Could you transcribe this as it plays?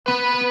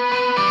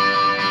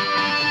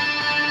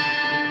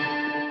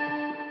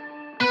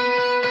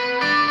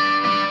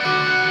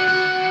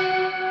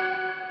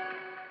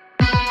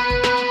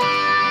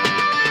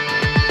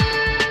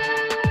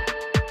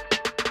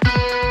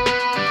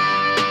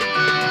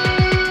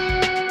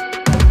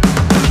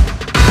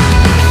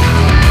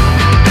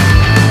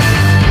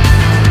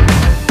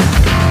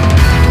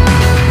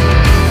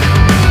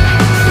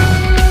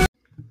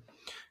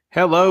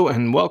Hello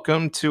and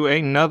welcome to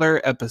another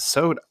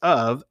episode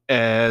of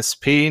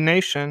SP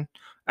Nation.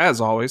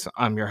 As always,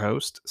 I'm your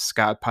host,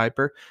 Scott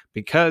Piper,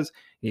 because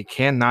you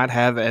cannot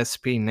have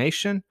SP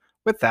Nation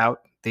without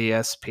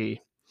the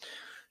SP.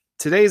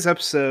 Today's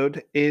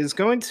episode is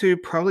going to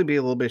probably be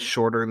a little bit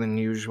shorter than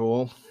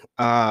usual.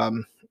 I've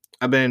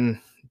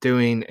been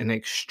doing an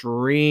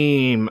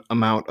extreme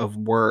amount of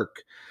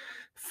work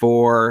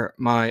for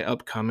my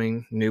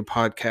upcoming new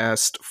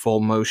podcast,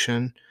 Full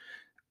Motion.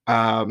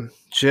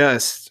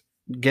 Just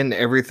getting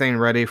everything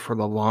ready for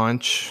the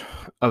launch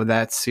of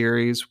that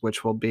series,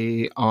 which will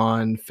be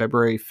on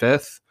February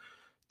 5th,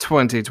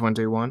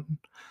 2021.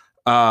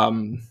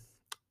 Um,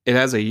 it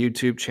has a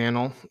YouTube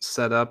channel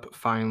set up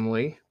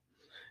finally,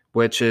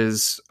 which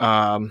is,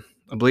 I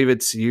believe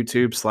it's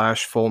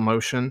YouTube/Full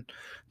Motion.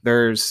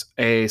 There's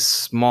a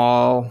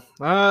small,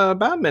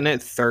 about a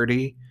minute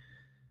 30,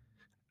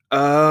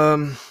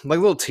 like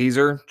little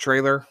teaser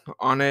trailer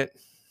on it.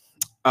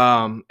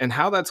 And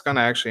how that's going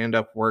to actually end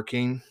up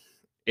working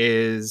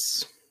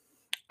is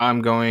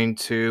I'm going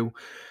to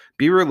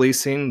be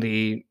releasing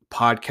the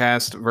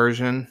podcast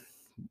version.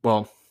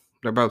 Well,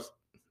 they're both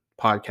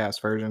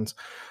podcast versions.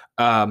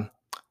 Um,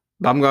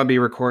 but I'm going to be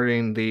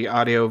recording the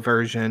audio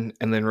version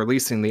and then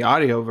releasing the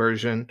audio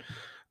version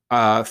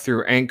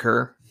through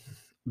Anchor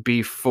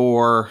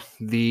before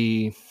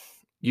the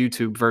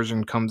YouTube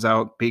version comes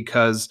out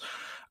because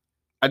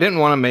I didn't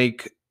want to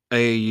make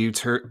a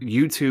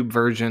YouTube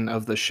version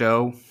of the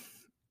show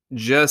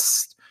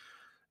just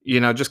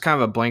just kind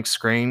of a blank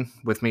screen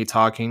with me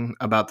talking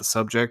about the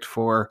subject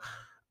for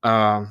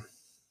um,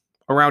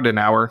 around an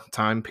hour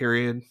time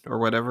period or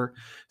whatever.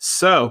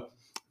 So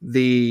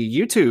the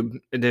YouTube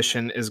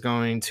edition is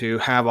going to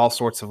have all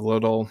sorts of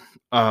little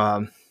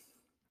um,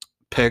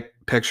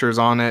 pictures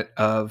on it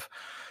of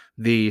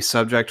the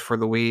subject for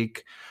the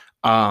week.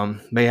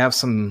 They have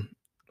some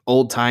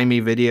old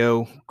timey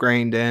video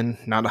grained in.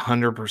 Not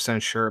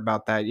 100% sure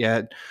about that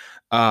yet.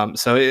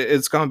 So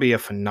it's going to be a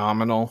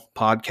phenomenal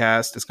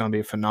podcast. It's going to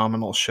be a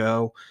phenomenal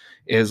show.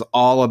 It is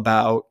all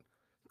about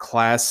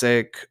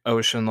classic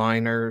ocean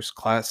liners,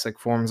 classic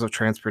forms of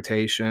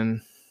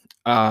transportation.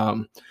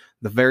 Um,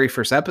 the very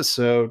first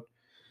episode,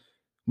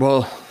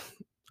 well,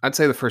 I'd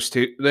say the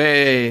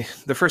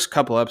first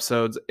couple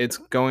episodes, it's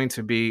going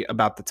to be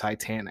about the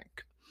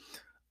Titanic.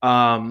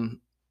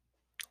 Um,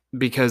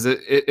 because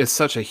it's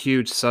such a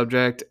huge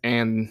subject,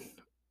 and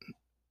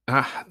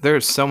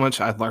there's so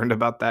much I learned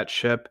about that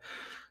ship,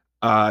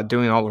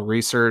 doing all the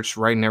research,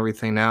 writing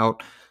everything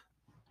out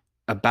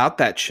about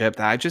that ship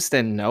that I just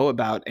didn't know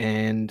about,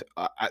 and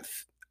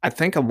I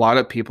think a lot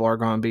of people are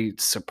going to be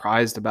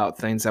surprised about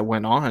things that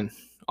went on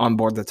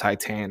board the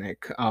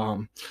Titanic,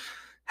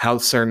 how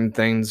certain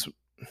things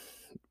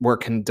were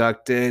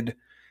conducted,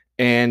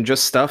 and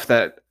just stuff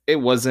that it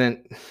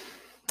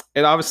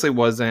obviously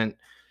wasn't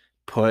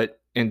put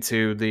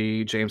into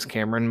the James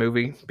Cameron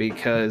movie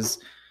because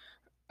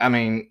I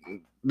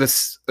mean,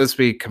 let's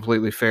be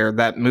completely fair.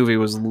 That movie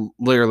was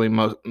literally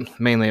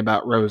mainly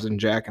about Rose and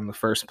Jack in the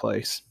first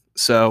place.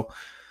 So,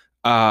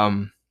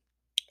 um,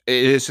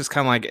 it's just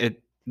kind of like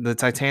it. The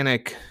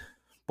Titanic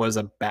was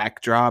a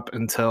backdrop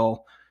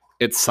until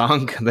it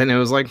sunk. Then it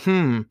was like,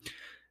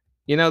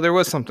 there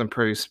was something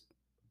pretty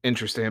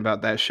interesting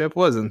about that ship,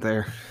 wasn't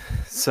there?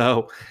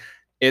 So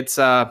it's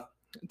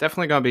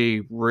definitely gonna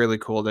be really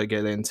cool to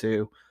get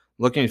into.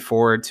 Looking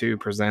forward to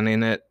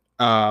presenting it.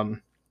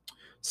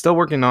 Still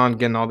working on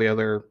getting all the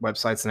other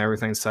websites and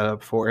everything set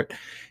up for it.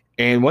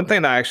 And one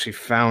thing that I actually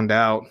found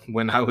out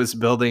when I was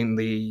building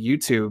the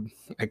YouTube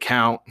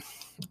account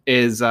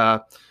is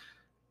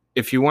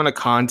if you want to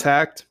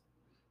contact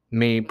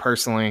me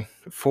personally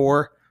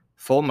for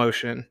Full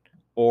Motion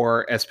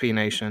or SP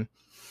Nation,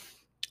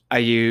 I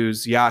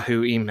use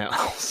Yahoo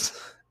emails.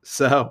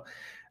 So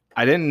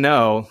I didn't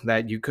know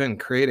that you couldn't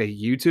create a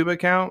YouTube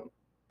account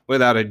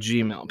without a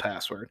Gmail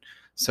password.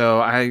 So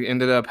I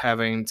ended up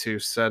having to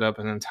set up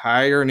an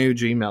entire new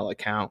Gmail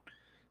account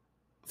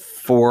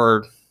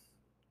for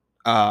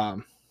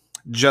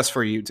just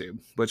for YouTube,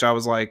 which I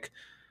was like,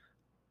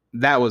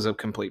 that was a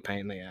complete pain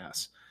in the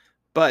ass.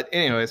 But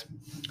anyways,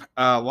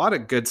 a lot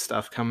of good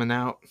stuff coming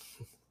out.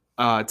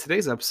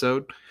 Today's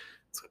episode,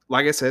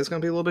 like I said, it's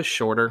going to be a little bit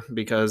shorter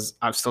because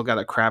I've still got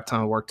a crap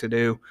ton of work to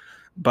do,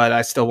 but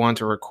I still want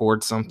to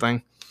record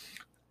something.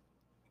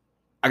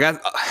 I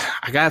got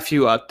a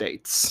few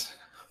updates.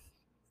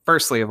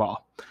 Firstly of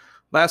all,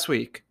 last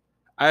week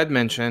I had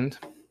mentioned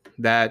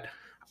that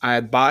I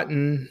had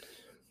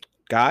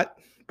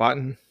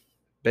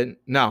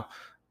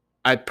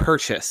I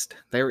purchased.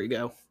 There we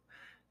go.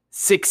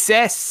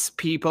 Success,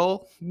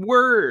 people.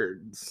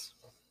 Words.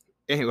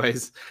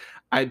 Anyways,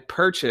 I'd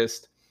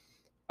purchased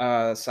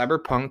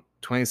Cyberpunk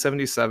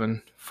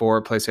 2077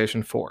 for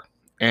PlayStation 4,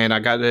 and I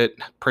got it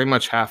pretty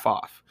much half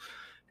off.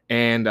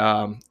 And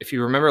if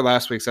you remember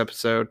last week's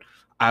episode,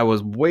 I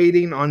was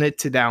waiting on it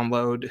to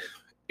download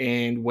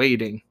and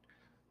waiting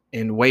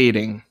and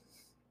waiting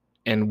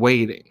and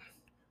waiting.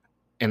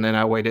 And then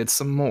I waited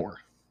some more.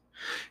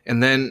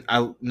 And then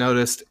I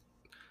noticed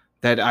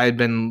that I had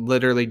been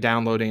literally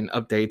downloading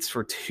updates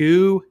for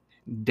 2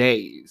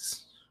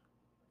 days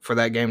for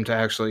that game to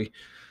actually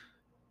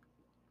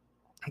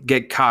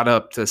get caught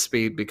up to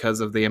speed because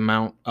of the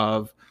amount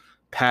of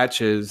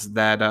patches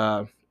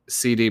that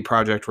CD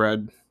Projekt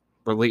Red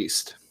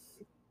released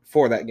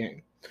for that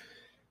game.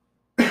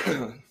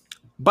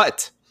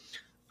 But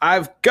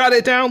I've got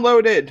it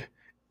downloaded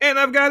and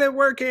I've got it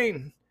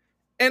working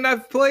and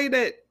I've played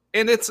it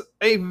and it's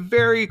a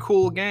very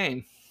cool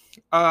game.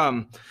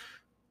 I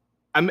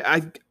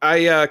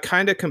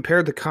kind of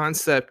compared the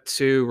concept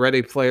to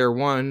Ready Player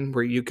One,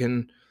 where you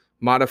can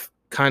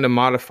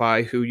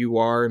modify who you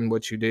are and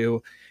what you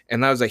do,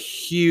 and that was a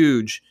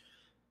huge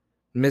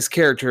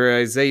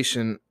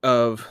mischaracterization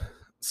of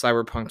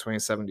Cyberpunk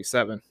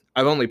 2077.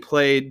 I've only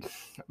played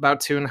about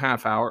 2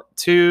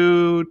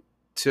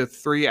 to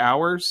 3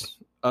 hours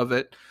of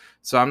it,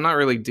 so I'm not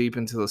really deep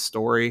into the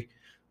story.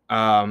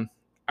 I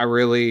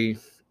really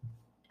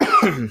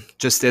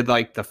just did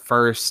like the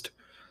first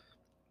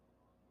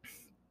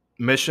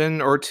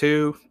mission or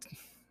two,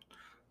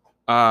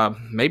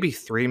 maybe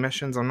 3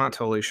 missions. I'm not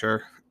totally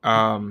sure.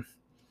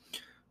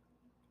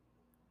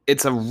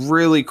 It's a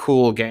really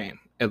cool game.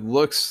 It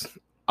looks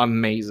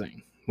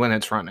amazing when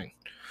it's running.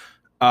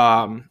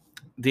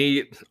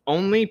 The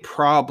only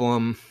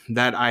problem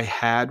that I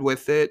had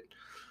with it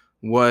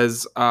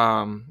was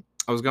I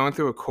was going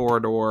through a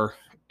corridor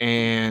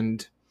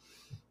and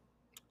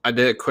I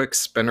did a quick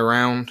spin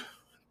around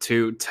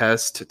to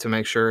test to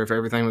make sure if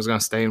everything was going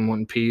to stay in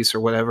one piece or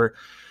whatever.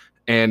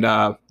 And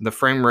the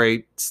frame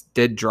rates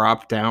did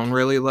drop down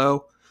really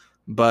low,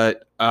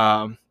 but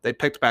they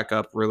picked back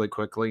up really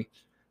quickly.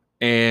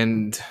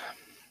 And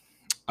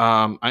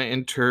I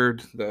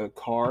entered the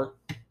car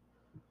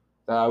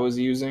that I was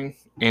using,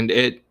 and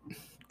it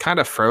kind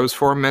of froze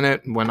for a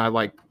minute when I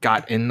like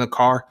got in the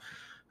car.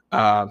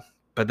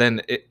 But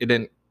then it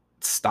didn't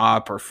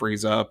stop or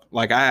freeze up.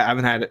 Like I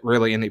haven't had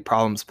really any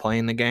problems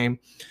playing the game,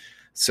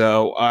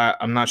 so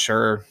I'm not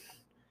sure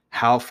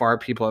how far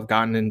people have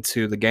gotten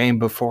into the game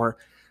before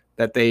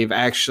that they've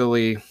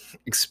actually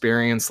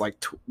experienced like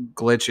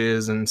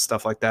glitches and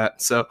stuff like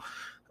that. So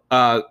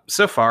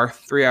so far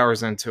 3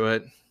 hours into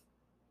it,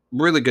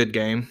 really good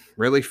game,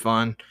 really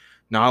fun,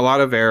 not a lot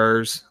of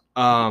errors.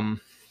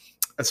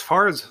 As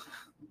far as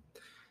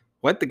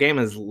what the game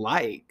is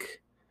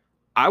like,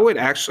 I would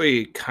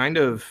actually kind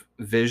of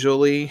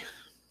visually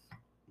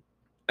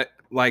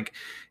like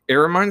it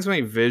reminds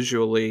me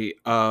visually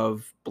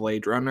of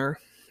Blade Runner.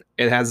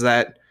 It has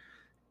that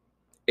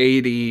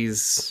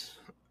 80s,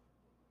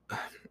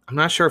 I'm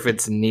not sure if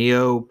it's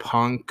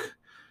neo-punk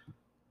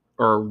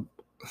or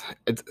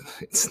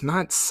it's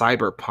not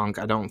cyberpunk,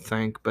 I don't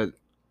think, but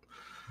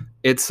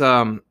it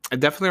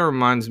definitely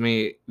reminds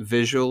me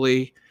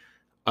visually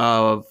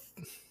of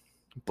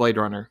Blade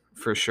Runner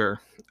for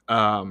sure.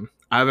 I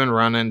haven't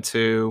run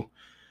into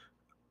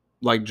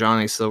like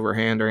Johnny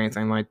Silverhand or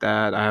anything like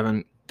that. I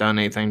haven't done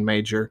anything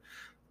major.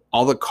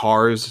 All the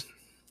cars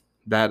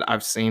that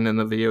I've seen in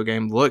the video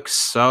game look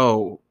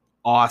so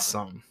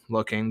awesome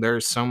looking.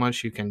 There's so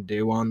much you can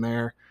do on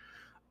there.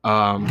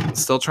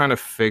 Still trying to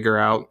figure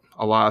out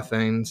a lot of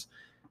things,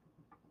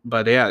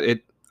 but yeah,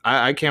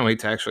 I can't wait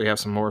to actually have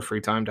some more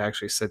free time to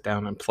actually sit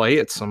down and play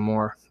it some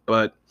more.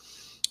 But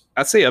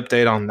I'd say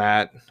update on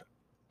that.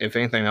 If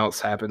anything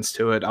else happens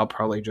to it, I'll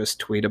probably just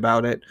tweet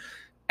about it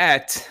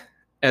at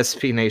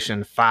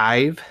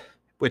SPNation5,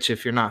 which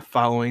if you're not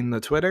following the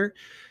Twitter,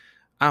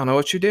 I don't know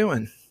what you're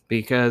doing,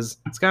 because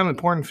it's kind of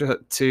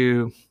important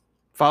to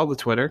follow the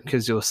Twitter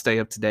because you'll stay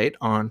up to date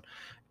on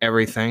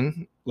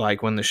everything,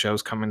 like when the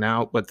show's coming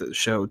out, what the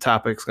show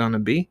topic's going to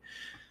be,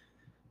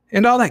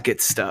 and all that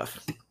good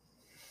stuff.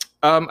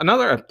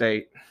 Another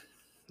update.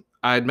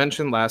 I had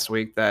mentioned last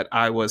week that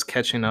I was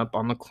catching up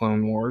on the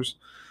Clone Wars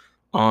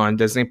on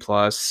Disney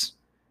Plus,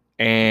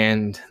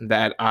 and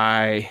that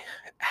I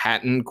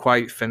hadn't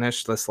quite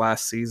finished this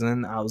last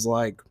season. I was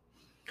like,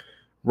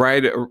 I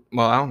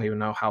don't even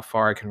know how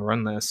far I can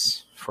run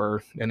this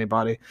for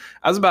anybody.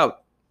 I was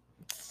about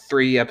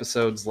 3 or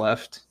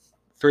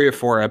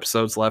 4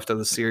 episodes left of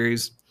the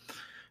series.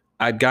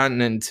 I'd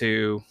gotten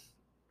into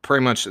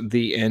pretty much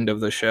the end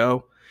of the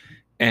show,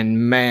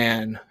 and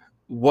man,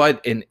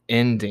 what an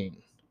ending.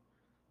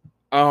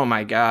 Oh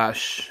my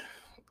gosh.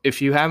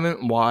 If you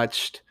haven't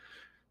watched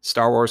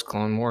Star Wars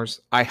Clone Wars,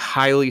 I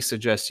highly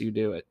suggest you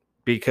do it,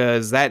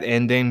 because that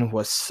ending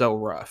was so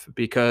rough.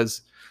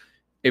 Because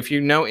if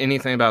you know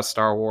anything about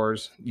Star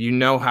Wars, you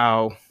know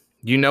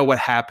what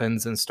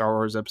happens in Star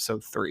Wars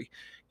Episode 3.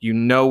 You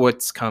know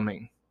what's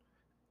coming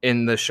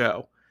in the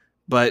show.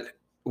 But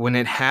when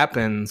it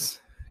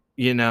happens,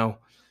 you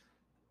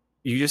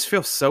just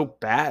feel so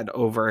bad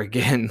over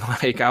again.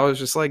 Like, I was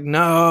just like,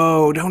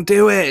 no, don't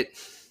do it.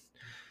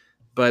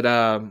 But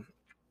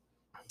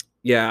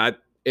yeah,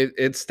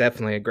 it's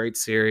definitely a great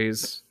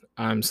series.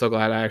 I'm so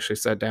glad I actually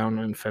sat down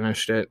and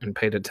finished it and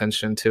paid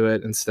attention to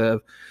it instead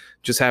of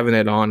just having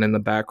it on in the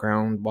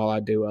background while I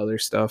do other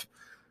stuff.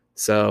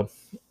 So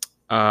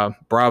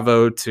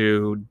bravo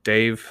to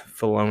Dave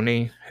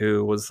Filoni,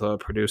 who was the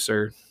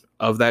producer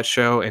of that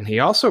show, and he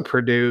also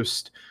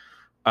produced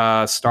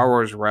Star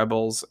Wars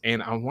Rebels,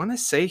 and I want to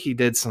say he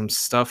did some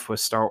stuff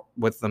with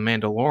the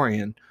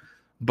Mandalorian.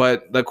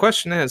 But the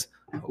question is,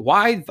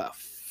 why the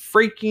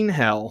freaking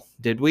hell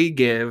did we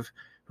give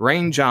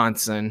Rain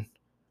Johnson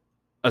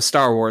a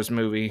Star Wars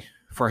movie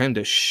for him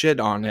to shit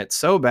on it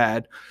so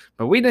bad,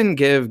 but we didn't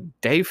give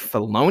Dave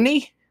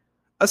Filoni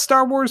a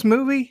Star Wars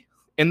movie?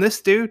 And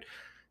this dude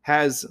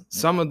has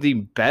some of the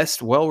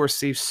best,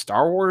 well-received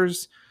Star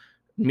Wars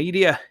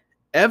media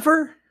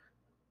ever.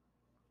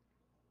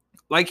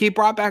 Like, he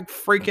brought back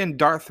freaking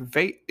Darth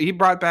Vader. He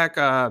brought back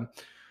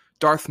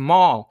Darth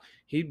Maul.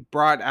 He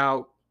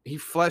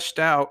fleshed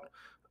out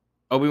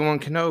Obi-Wan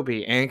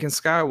Kenobi, Anakin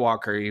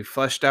Skywalker. He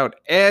fleshed out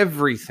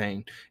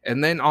everything.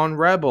 And then on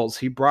Rebels,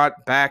 he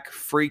brought back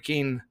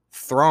freaking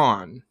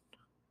Thrawn.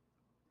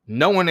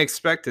 No one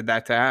expected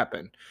that to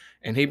happen.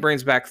 And he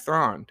brings back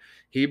Thrawn.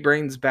 He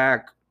brings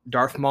back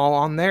Darth Maul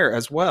on there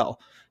as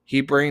well.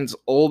 He brings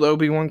old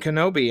Obi-Wan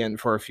Kenobi in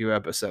for a few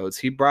episodes.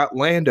 He brought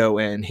Lando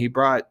in. He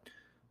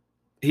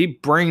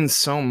brings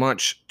so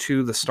much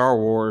to the Star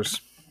Wars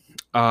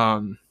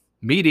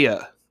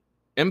media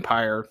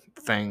empire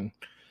thing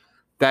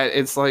that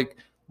it's like,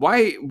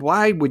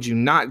 why would you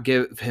not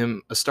give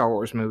him a Star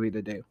Wars movie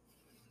to do?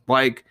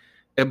 Like,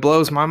 it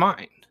blows my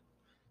mind.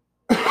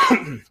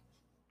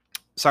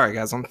 Sorry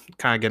guys, I'm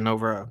kind of getting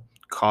over a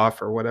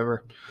cough or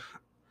whatever.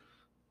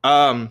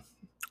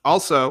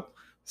 Also,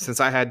 since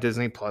I had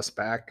Disney Plus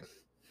back,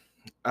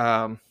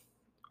 I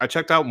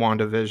checked out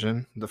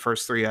WandaVision, the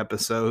first 3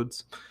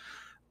 episodes.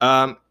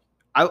 I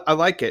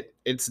like it.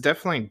 It's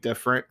definitely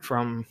different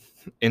from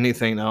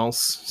anything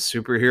else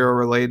superhero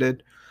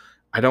related.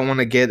 I don't want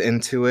to get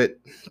into it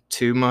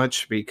too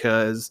much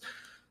because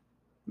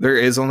there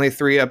is only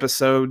 3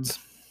 episodes.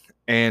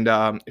 And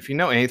if you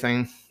know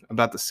anything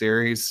about the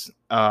series,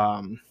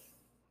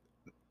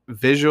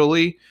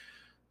 visually,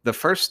 the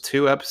first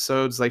 2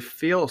 episodes, they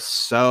feel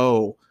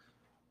so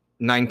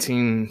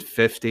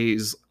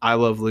 1950s I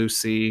Love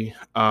Lucy,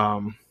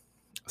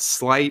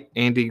 slight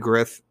Andy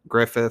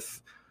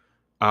Griffith.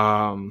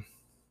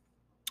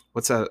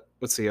 What's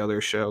the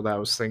other show that I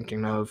was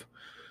thinking of?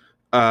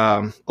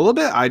 A little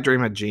bit I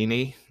Dream of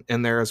Jeannie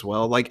in there as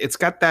well. Like, it's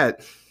got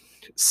that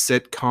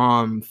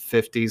sitcom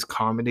 50s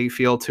comedy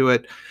feel to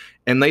it,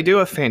 and they do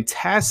a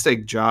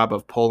fantastic job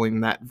of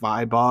pulling that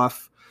vibe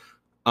off.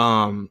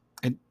 And,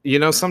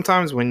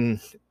 sometimes when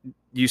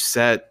you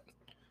set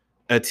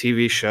a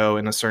TV show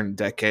in a certain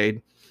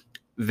decade,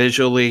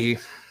 visually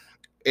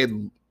it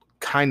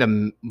kind of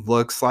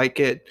looks like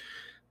it.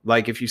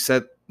 Like, if you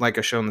set like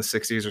a show in the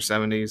 60s or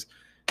 70s,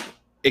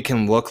 it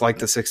can look like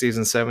the 60s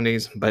and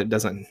 70s, but it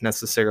doesn't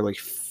necessarily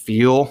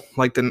feel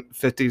like the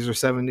 50s or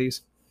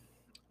 70s.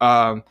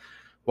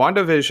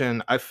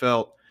 WandaVision,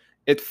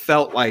 it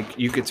felt like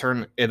you could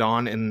turn it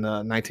on in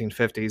the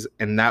 1950s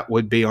and that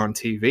would be on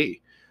TV.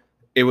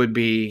 It would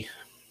be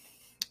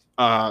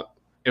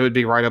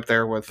right up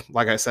there with,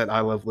 like I said, I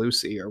Love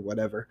Lucy or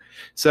whatever.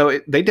 So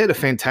they did a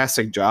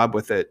fantastic job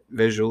with it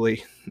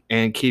visually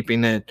and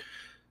keeping it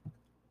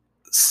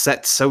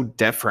set so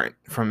different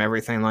from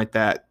everything like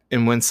that.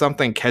 And when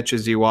something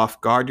catches you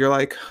off guard, you're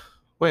like,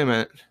 wait a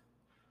minute,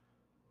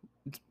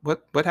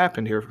 what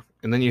happened here?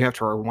 And then you have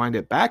to rewind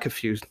it back a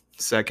few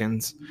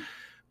seconds.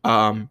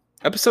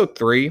 Episode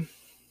 3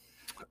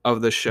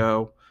 of the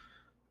show,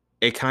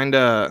 it kind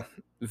of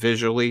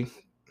visually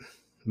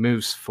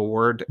moves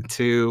forward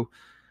to,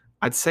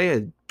 I'd say,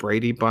 a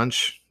Brady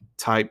Bunch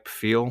type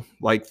feel.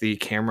 Like, the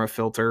camera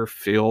filter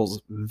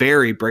feels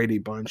very Brady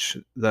Bunch.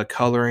 The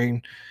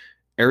coloring,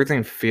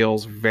 everything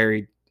feels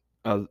very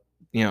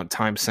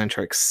time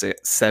centric,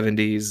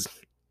 70s,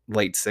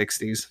 late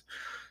 60s.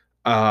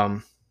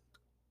 And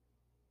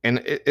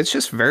it's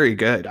just very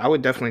good. I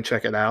would definitely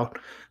check it out.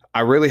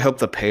 I really hope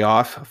the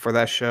payoff for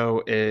that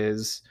show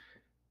is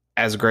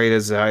as great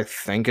as I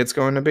think it's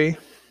going to be.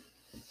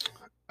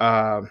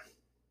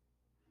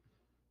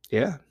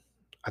 Yeah,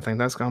 I think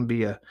that's going to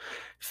be a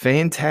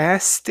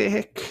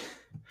fantastic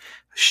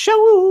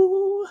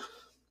show.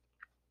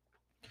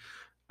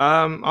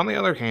 On the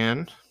other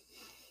hand,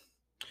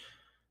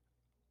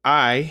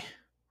 I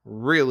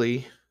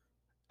really,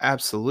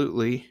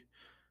 absolutely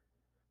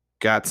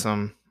got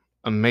some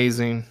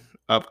amazing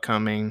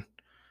upcoming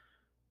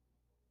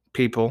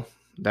people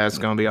that's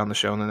going to be on the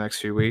show in the next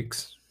few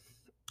weeks.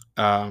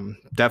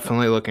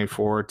 Definitely looking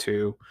forward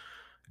to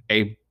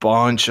a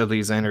bunch of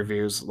these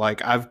interviews.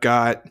 Like, I've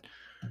got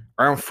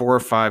around 4 or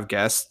 5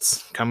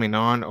 guests coming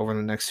on over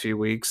the next few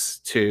weeks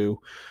to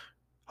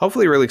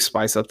hopefully really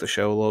spice up the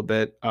show a little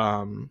bit.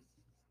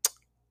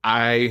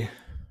 I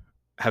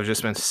have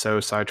just been so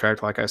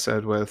sidetracked, like I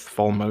said, with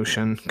Full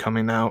Motion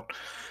coming out,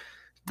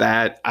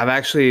 that I've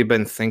actually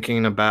been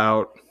thinking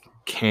about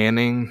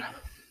canning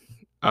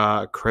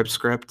Crypt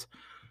Script,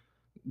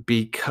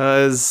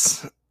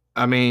 because,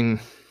 I mean,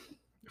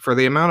 for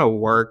the amount of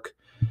work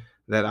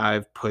that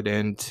I've put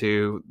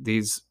into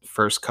these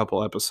first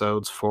couple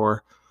episodes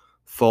for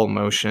Full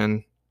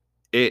Motion,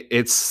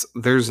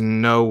 there's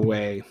no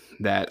way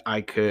that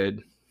I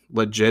could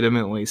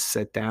legitimately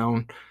sit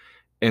down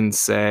and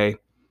say,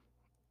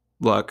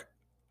 look,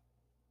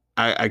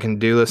 I can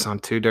do this on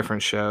 2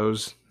 different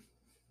shows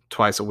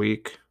twice a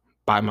week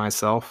by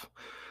myself,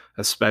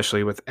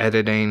 especially with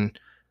editing,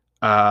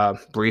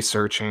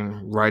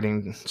 researching,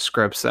 writing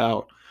scripts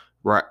out,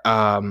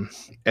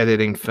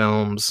 editing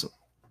films,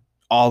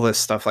 all this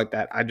stuff like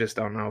that. I just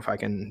don't know if I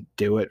can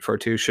do it for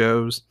 2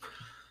 shows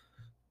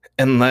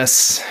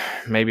unless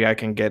maybe I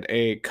can get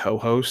a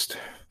co-host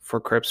for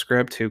Crip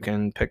Script who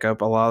can pick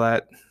up a lot of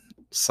that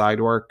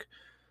side work.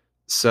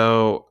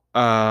 So,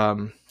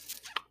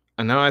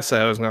 I know I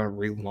said I was going to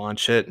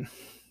relaunch it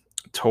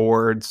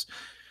towards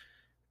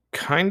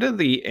kind of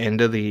the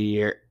end of the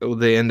year,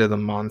 the end of the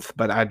month,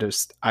 but I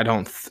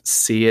don't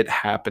see it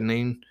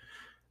happening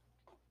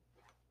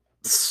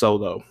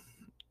solo,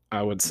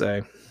 I would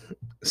say.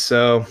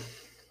 So,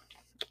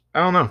 I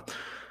don't know.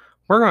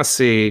 We're going to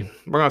see.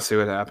 We're going to see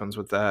what happens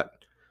with that.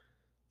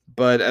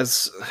 But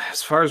as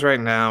far as right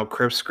now,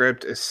 Crip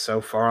Script is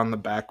so far on the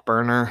back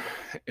burner.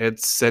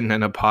 It's sitting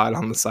in a pot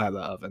on the side of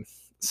the oven.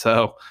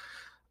 So,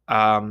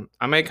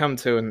 I may come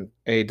to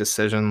a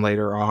decision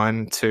later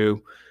on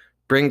to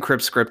bring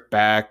Crip Script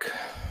back,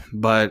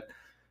 but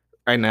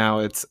right now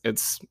it's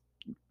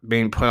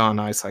being put on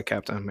ice like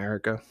Captain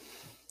America,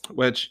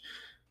 which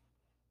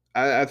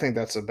I think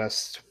that's the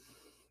best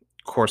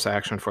course of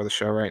action for the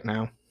show right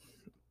now.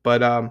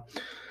 But I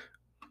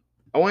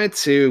wanted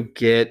to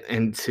get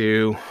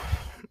into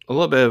a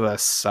little bit of a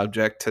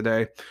subject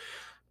today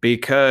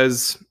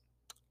because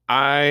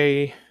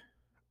it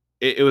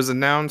was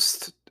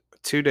announced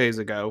 2 days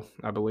ago,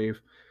 I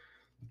believe,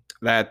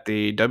 that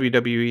the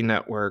WWE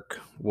Network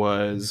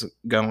was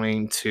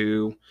going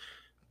to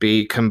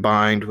be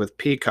combined with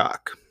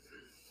Peacock,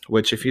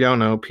 which, if you don't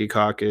know,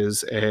 Peacock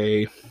is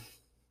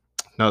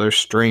another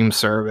stream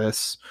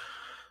service.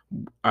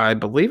 I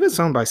believe it's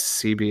owned by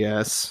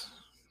CBS,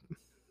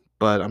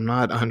 but I'm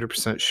not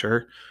 100%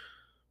 sure.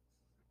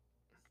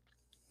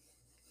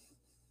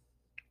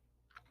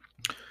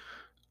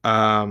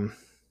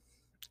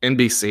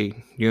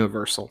 NBC,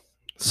 Universal.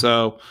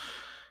 So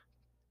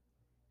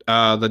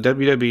the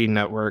WWE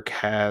Network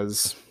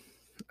has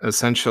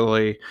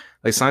essentially,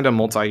 they signed a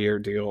multi-year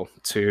deal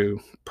to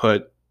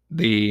put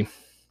the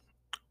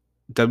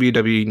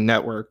WWE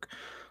Network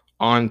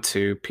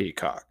onto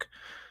Peacock,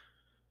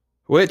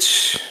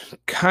 which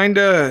kind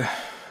of,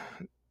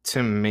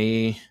 to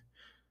me,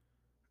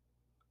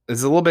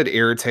 is a little bit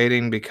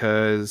irritating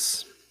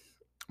because,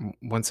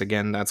 once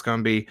again, that's going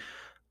to be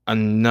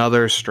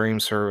another stream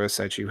service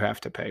that you have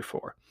to pay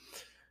for.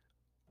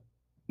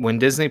 When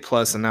Disney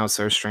Plus announced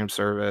their stream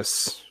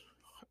service,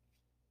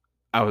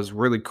 I was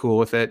really cool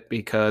with it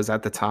because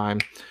at the time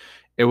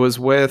it was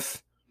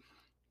with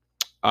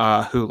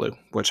Hulu,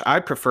 which I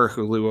prefer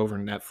Hulu over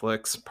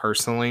Netflix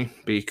personally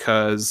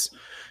because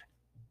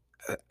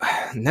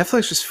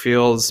Netflix just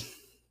feels,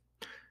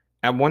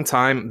 at one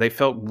time they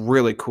felt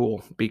really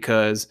cool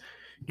because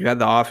you had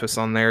The Office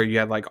on there, you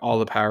had like all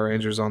the Power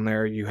Rangers on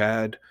there, you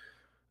had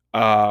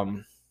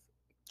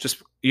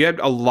you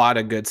had a lot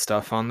of good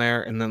stuff on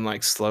there, and then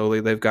like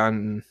slowly they've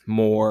gotten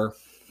more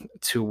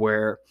to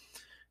where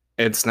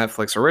it's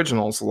Netflix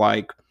originals,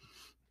 like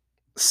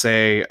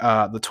say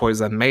The Toys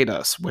That Made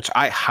Us, which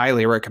I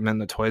highly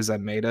recommend. The Toys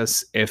That Made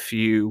Us, if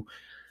you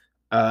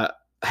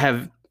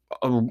have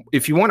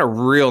if you want a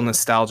real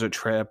nostalgia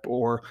trip,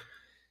 or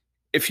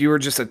if you were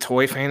just a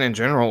toy fan in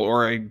general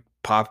or a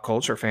pop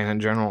culture fan in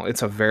general,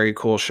 it's a very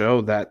cool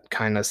show that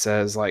kind of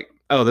says like,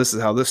 oh, this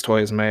is how this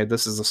toy is made.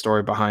 This is the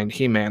story behind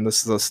He-Man.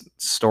 This is the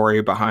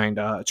story behind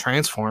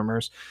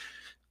Transformers.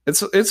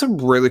 It's a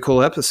really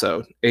cool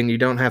episode, and you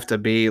don't have to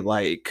be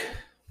like,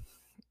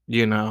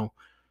 you know,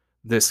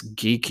 this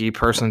geeky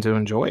person to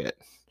enjoy it.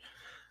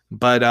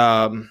 But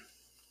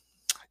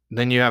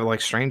then you have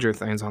like Stranger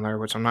Things on there,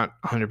 which I'm not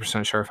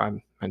 100% sure if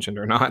I mentioned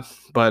or not.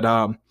 But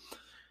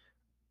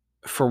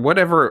for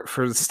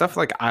the stuff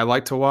like I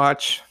like to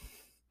watch,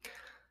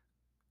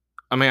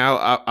 I mean,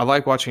 I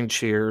like watching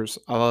Cheers.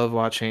 I love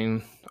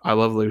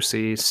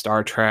Lucy,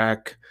 Star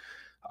Trek,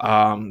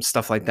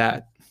 stuff like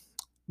that.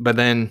 But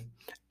then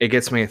it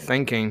gets me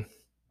thinking,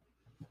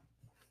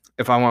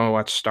 if I want to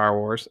watch Star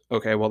Wars,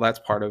 okay, well, that's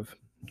part of,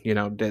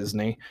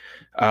 Disney.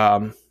 If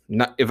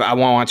I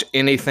want to watch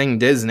anything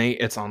Disney,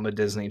 it's on the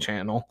Disney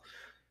Channel.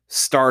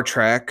 Star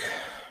Trek,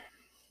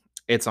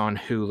 it's on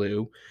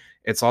Hulu.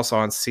 It's also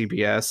on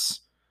CBS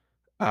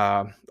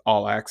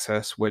All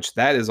Access, which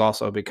that is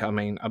also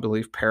becoming, I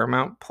believe,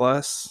 Paramount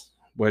Plus,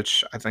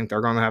 which I think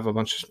they're going to have a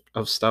bunch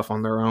of stuff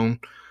on their own.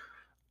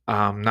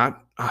 I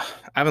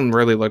haven't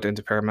really looked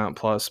into Paramount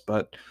Plus,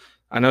 but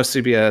I know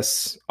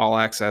CBS All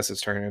Access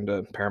is turning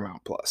into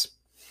Paramount Plus,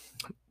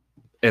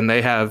 and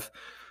they have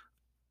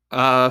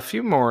a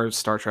few more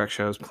Star Trek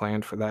shows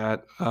planned for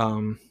that.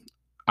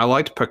 I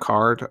liked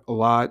Picard a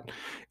lot,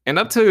 and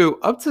up to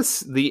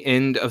the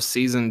end of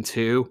season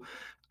 2,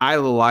 I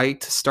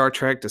liked Star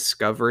Trek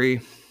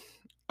Discovery.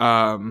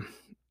 But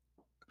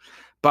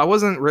I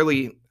wasn't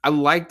really. I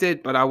liked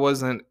it, but I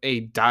wasn't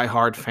a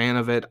diehard fan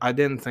of it. I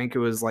didn't think it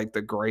was like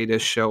the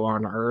greatest show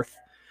on earth.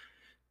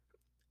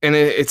 And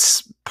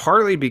it's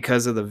partly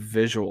because of the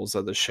visuals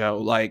of the show.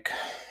 Like,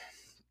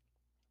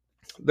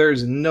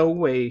 there's no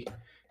way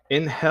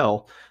in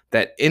hell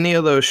that any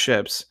of those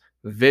ships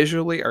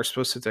visually are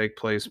supposed to take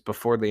place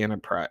before the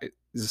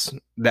Enterprise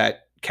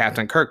that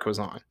Captain Kirk was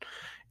on.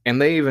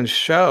 And they even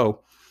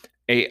show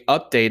a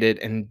updated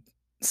and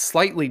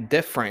slightly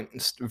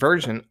different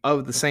version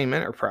of the same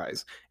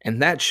Enterprise,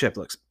 and that ship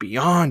looks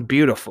beyond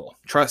beautiful.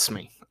 Trust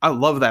me, I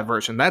love that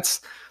version.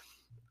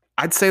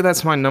 I'd say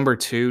that's my number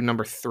 2,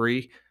 number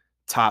 3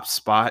 top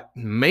spot,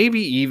 maybe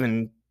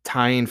even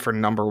tying for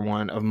number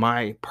 1 of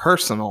my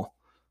personal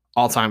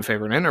all-time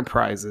favorite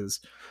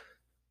Enterprises.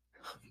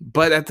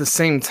 But at the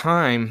same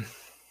time,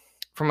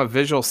 from a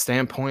visual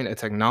standpoint, a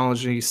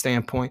technology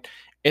standpoint,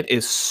 it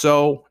is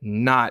so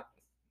not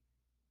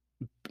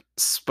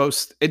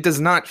it does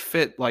not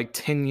fit like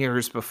 10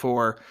 years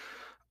before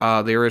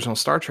the original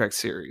Star Trek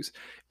series.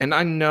 And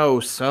I know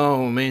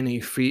so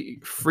many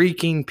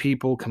freaking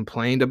people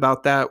complained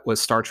about that with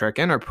Star Trek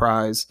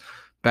Enterprise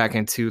back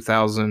in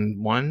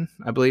 2001,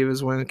 I believe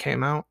is when it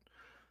came out,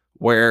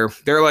 where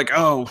they're like,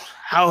 oh,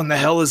 how in the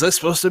hell is this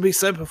supposed to be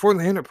set before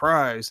the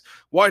Enterprise?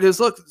 Why does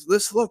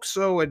this look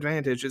so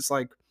advantage? It's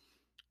like,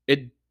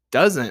 it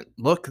doesn't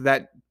look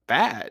that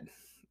bad.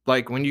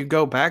 Like, when you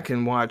go back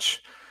and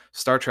watch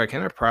Star Trek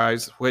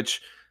Enterprise,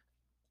 which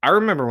I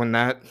remember when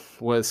that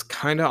was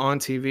kind of on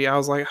TV, I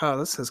was like, oh,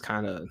 this is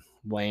kind of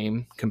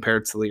lame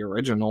compared to the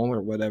original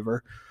or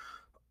whatever.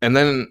 And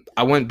then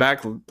I went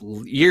back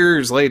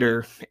years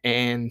later,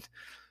 and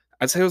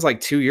I'd say it was like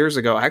 2 years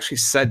ago, I actually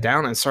sat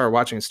down and started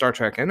watching Star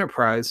Trek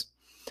Enterprise,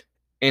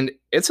 and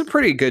it's a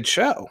pretty good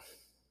show.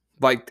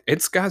 Like,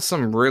 it's got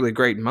some really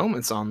great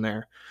moments on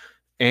there.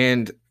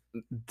 And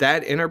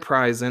that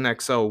Enterprise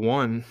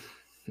NX-01,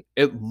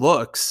 it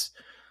looks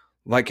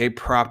like a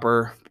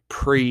proper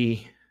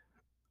pre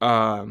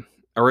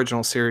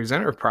original series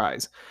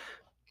Enterprise,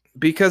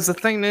 because the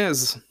thing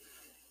is,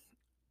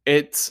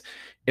 it's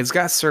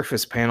got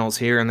surface panels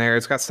here and there,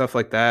 it's got stuff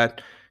like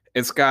that,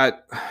 it's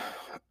got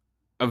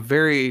a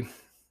very,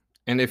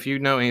 and if you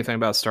know anything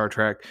about Star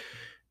Trek,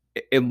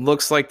 it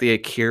looks like the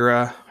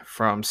Akira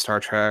from Star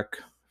Trek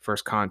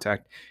First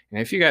Contact. And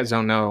if you guys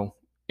don't know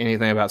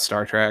anything about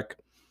Star Trek,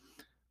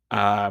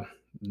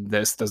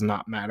 this does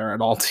not matter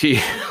at all to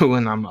you,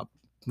 and I'm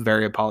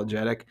very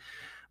apologetic,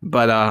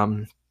 but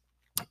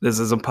this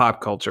is a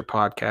pop culture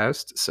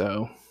podcast,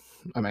 so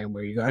I mean,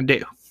 what are you gonna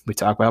do? We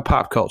talk about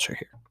pop culture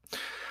here.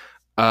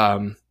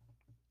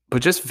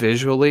 But just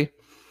visually,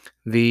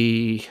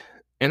 the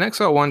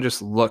NX-01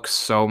 just looks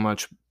so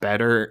much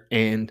better,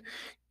 and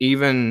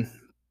even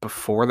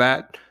before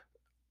that,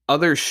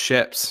 other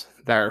ships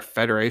that are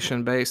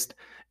Federation based,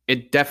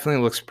 it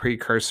definitely looks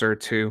precursor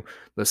to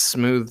the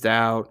smoothed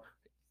out,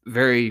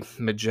 very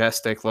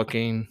majestic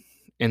looking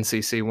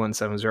NCC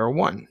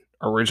 1701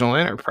 original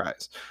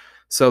Enterprise.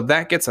 So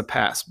that gets a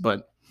pass,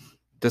 but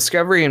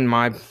Discovery, in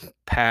my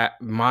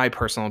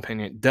personal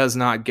opinion, does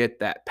not get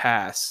that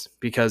pass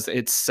because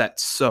it's set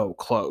so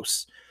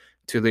close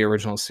to the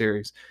original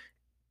series.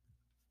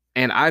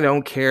 And I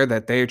don't care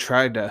that they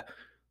tried to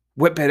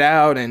whip it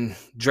out and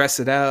dress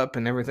it up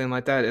and everything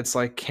like that. It's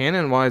like,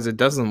 canon-wise, it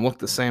doesn't look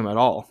the same at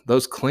all.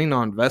 Those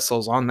Klingon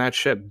vessels on that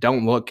ship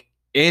don't look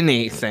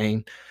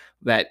anything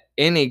that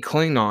any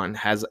Klingon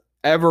has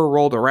ever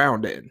rolled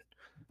around in.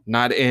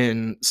 Not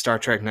in Star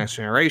Trek Next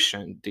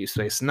Generation, Deep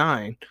Space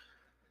Nine.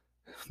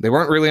 They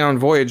weren't really on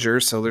Voyager,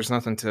 so there's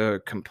nothing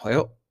to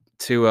compare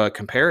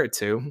it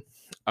to.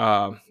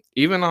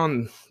 Even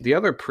on the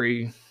other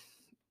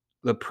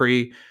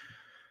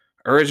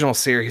original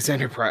series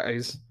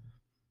Enterprise,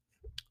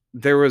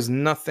 there was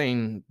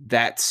nothing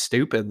that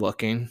stupid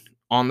looking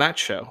on that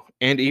show.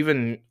 And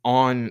even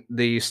on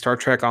the Star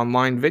Trek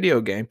Online video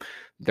game,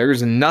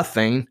 there's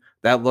nothing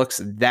that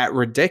looks that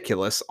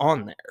ridiculous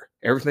on there.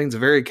 Everything's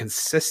very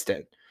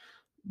consistent.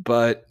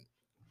 But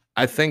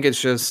I think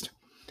it's just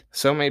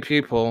so many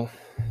people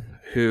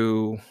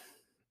who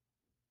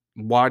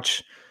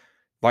watch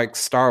like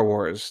Star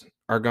Wars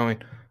are going,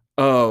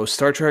 oh,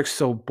 Star Trek's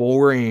so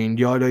boring,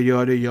 yada,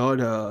 yada,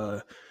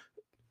 yada.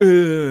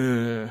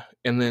 And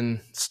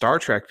then Star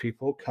Trek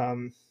people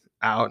come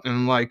out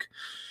and like,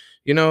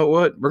 you know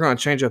what? We're going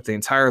to change up the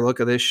entire look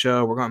of this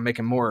show. We're going to make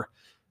it more,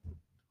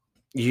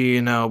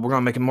 we're going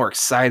to make it more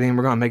exciting.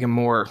 We're going to make it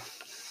more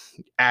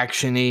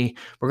action-y.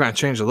 We're going to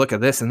change the look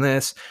of this and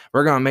this.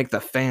 We're going to make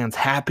the fans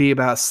happy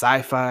about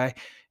sci-fi.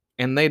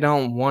 And they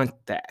don't want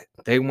that.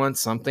 They want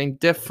something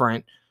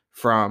different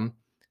from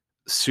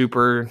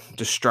super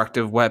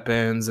destructive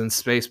weapons and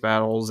space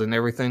battles and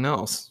everything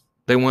else.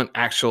 They want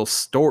actual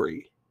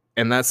story.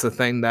 And that's the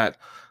thing that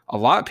a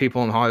lot of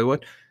people in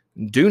Hollywood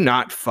do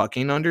not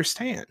fucking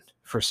understand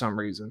for some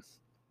reason.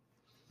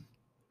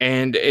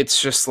 And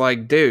it's just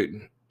like,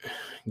 dude,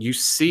 you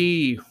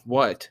see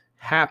what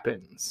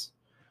happens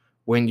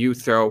when you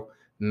throw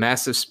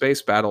massive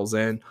space battles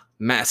in,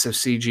 massive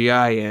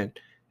CGI in,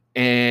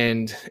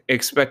 and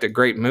expect a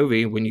great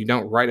movie when you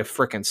don't write a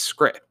freaking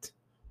script.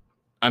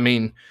 I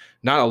mean,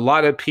 not a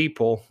lot of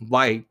people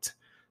liked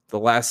the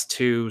last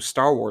 2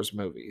 Star Wars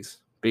movies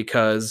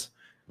because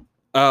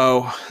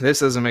oh, this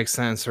doesn't make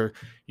sense, or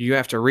you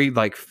have to read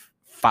like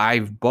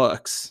 5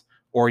 books,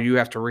 or you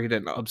have to read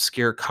an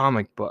obscure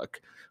comic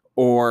book,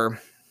 or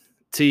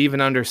to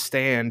even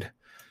understand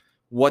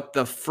what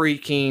the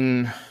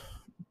freaking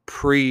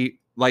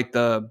like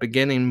the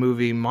beginning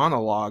movie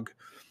monologue,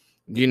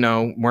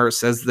 where it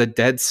says the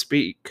dead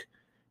speak.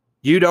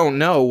 You don't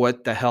know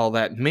what the hell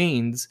that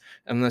means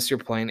unless you're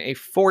playing a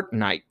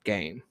Fortnite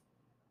game.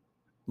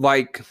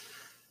 Like,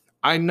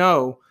 I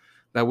know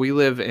that we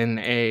live in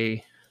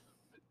a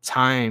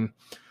time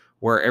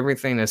where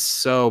everything is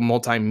so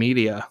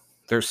multimedia.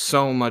 There's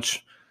so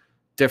much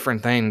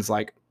different things.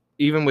 Like,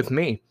 even with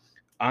me,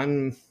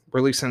 I'm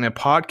releasing a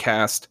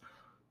podcast,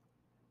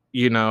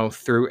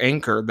 through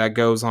Anchor that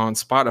goes on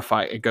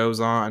Spotify. It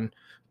goes on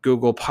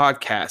Google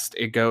Podcast.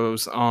 It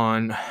goes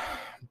on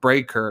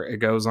Breaker. It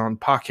goes on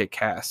Pocket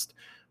Cast,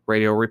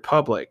 Radio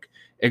Republic.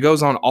 It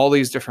goes on all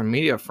these different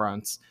media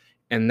fronts.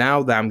 And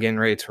now that I'm getting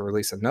ready to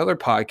release another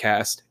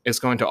podcast, it's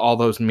going to all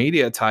those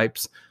media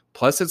types.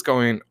 Plus, it's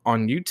going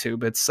on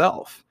YouTube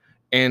itself.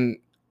 And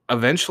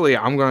eventually,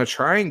 I'm going to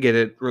try and get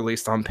it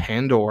released on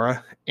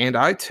Pandora and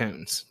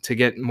iTunes to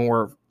get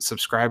more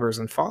subscribers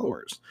and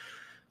followers.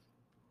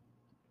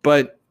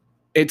 But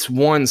it's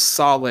one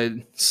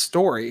solid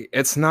story.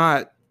 It's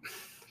not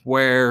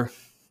where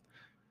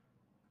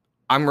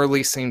I'm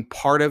releasing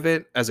part of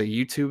it as a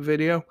YouTube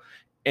video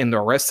and the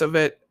rest of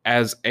it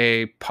as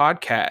a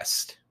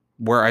podcast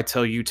where I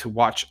tell you to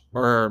watch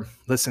or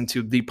listen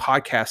to the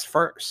podcast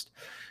first.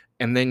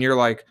 And then you're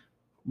like,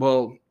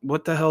 well,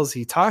 what the hell is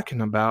he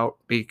talking about?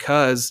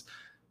 Because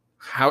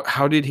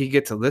how did he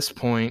get to this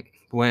point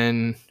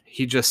when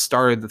he just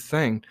started the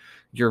thing?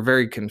 You're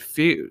very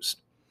confused.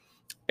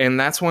 And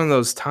that's one of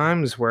those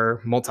times where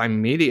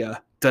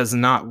multimedia does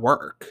not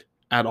work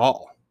at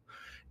all.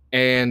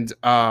 And,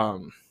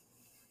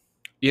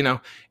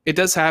 it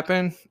does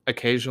happen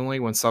occasionally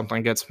when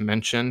something gets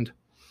mentioned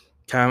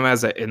kind of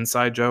as an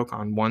inside joke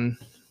on one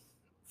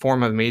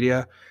form of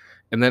media.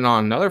 And then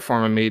on another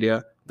form of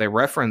media, they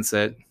reference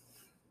it.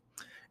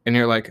 And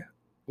you're like,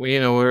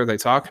 well, what are they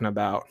talking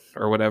about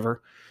or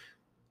whatever?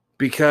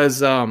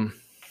 Because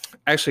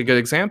actually, a good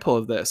example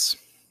of this.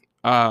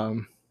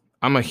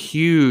 I'm a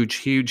huge,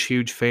 huge,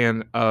 huge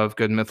fan of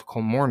Good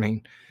Mythical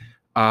Morning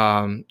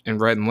and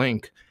Red and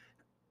Link.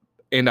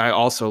 And I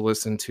also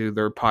listen to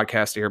their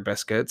podcast, Ear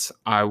Biscuits.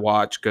 I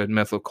watch Good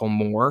Mythical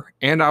More.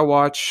 And I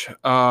watch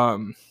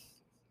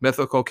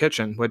Mythical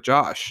Kitchen with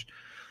Josh.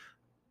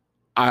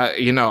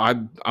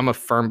 I'm a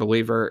firm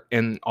believer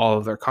in all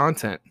of their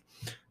content.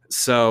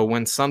 So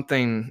when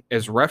something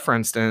is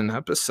referenced in an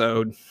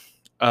episode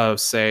of,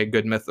 say,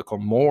 Good Mythical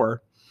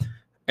More,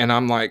 and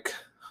I'm like,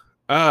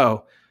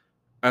 oh,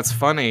 that's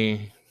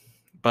funny,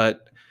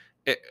 but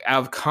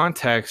out of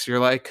context, you're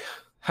like,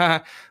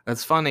 ha,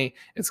 that's funny.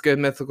 It's Good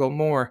Mythical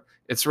More.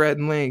 It's Red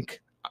and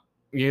Link.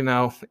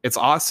 It's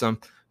awesome.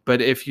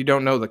 But if you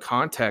don't know the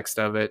context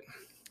of it,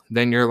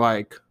 then you're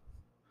like,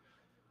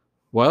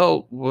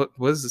 well, what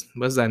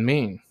does that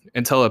mean?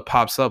 Until it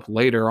pops up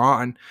later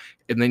on.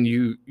 And then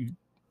you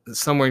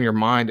somewhere in your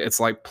mind, it's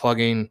like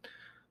plugging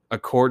a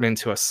cord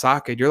into a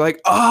socket. You're like,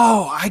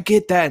 oh, I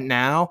get that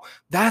now.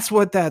 That's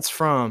what that's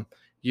from.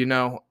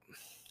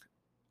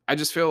 I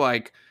just feel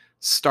like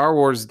Star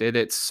Wars did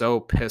it so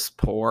piss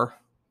poor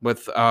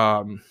with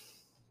the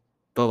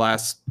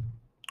last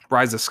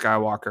Rise of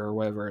Skywalker or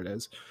whatever it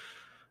is.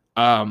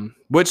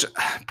 Which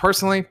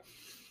personally,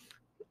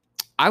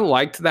 I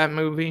liked that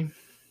movie.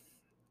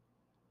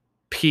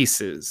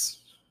 Pieces.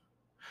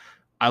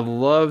 I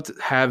loved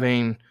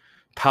having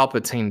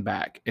Palpatine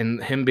back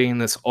and him being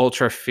this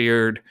ultra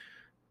feared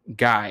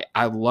guy.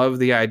 I love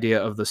the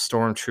idea of the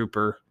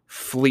Stormtrooper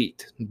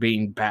fleet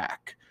being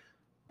back.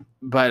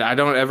 But I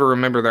don't ever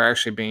remember there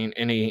actually being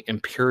any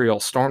Imperial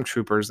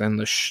Stormtroopers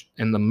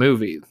in the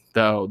movie,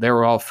 though they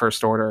were all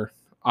First Order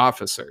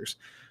officers.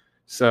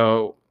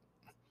 So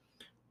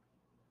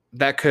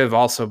that could have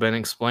also been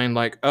explained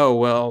like, oh,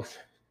 well,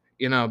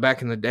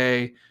 back in the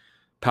day,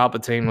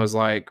 Palpatine was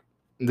like,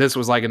 this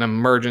was like an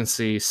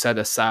emergency set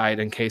aside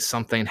in case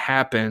something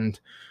happened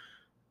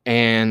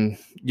and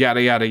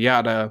yada, yada,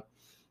 yada.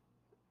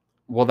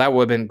 Well, that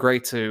would have been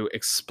great to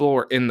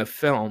explore in the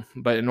film.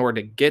 But in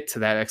order to get to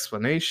that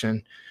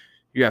explanation,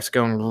 you have to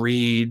go and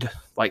read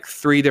like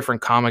 3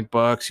 different comic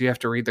books. You have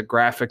to read the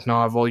graphic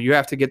novel. You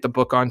have to get the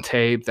book on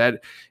tape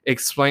that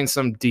explains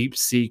some deep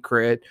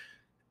secret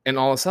and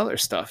all this other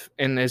stuff.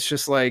 And it's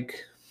just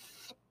like,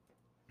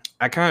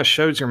 I kind of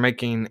shows you're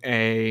making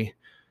a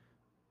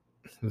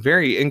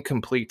very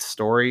incomplete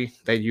story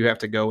that you have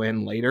to go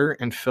in later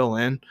and fill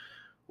in,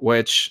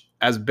 which,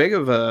 as big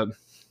of a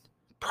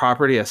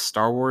property as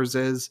Star Wars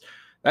is,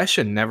 that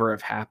should never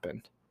have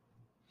happened.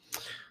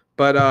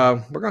 But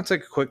we're going to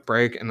take a quick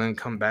break and then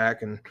come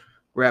back and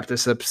wrap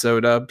this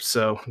episode up,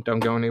 so don't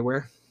go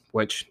anywhere,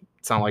 which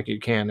it's not like you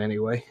can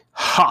anyway.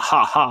 Ha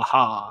ha ha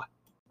ha.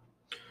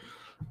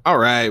 All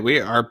right, we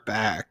are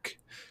back.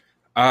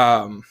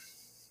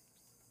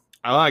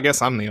 I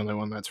guess I'm the only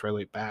one that's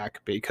really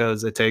back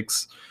because it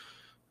takes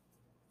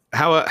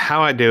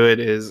how I do it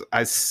is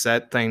I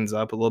set things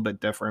up a little bit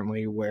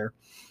differently where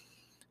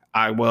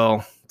I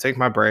will take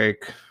my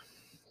break,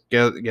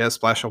 get a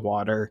splash of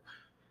water,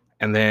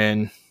 and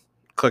then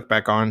click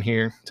back on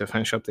here to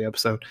finish up the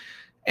episode.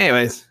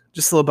 Anyways,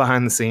 just a little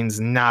behind the scenes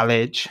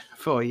knowledge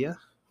for you.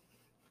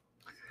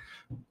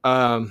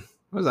 What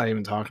was I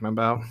even talking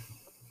about?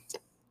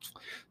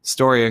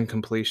 Story and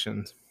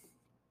completions.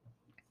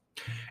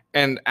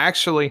 And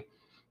actually,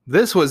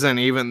 this wasn't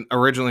even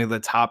originally the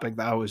topic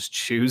that I was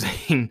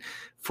choosing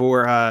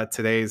for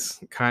today's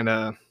kind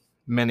of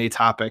mini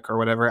topic or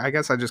whatever. I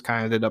guess I just kind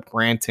of ended up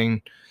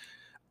ranting.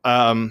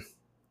 Where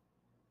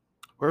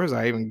was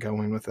I even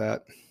going with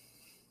that?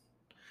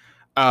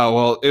 Oh,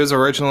 well, it was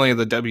originally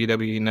the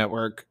WWE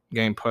Network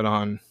game put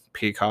on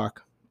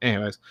Peacock.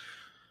 Anyways,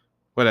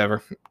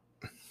 whatever.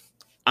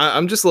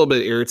 I'm just a little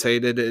bit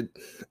irritated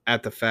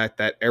at the fact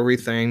that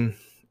everything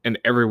and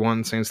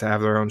everyone seems to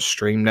have their own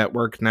stream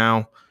network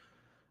now.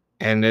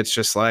 And it's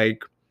just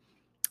like,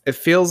 it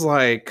feels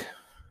like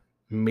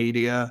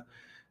media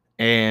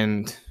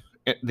and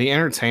the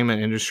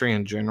entertainment industry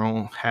in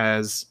general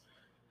has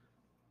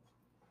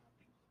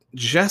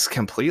just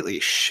completely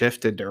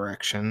shifted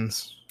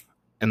directions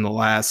in the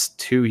last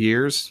 2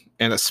 years,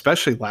 and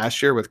especially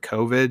last year with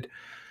COVID.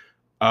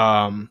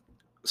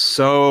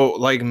 So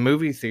like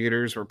movie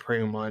theaters were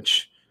pretty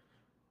much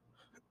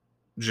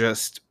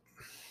just,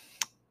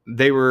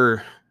 they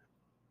were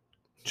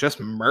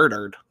just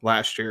murdered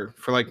last year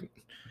for like,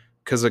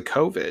 because of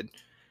COVID.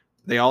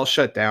 They all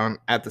shut down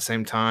at the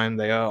same time.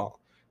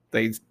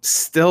 They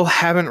still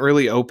haven't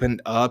really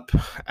opened up,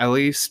 at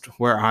least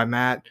where I'm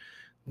at.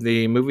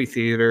 The movie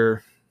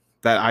theater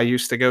that I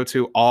used to go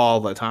to all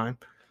the time,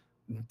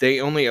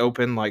 they only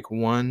open like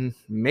 1,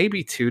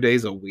 maybe 2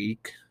 days a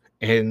week.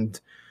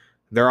 And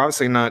they're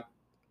obviously not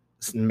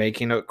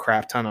making a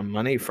crap ton of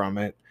money from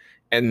it.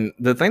 And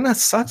the thing that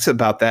sucks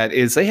about that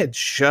is they had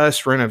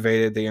just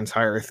renovated the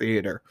entire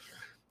theater.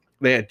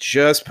 They had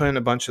just put in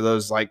a bunch of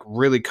those like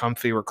really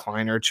comfy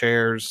recliner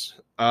chairs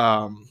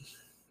that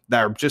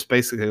are just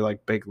basically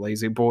like big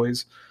lazy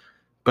boys.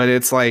 But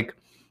it's like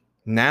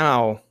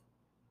now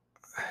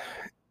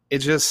it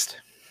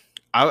just,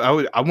 I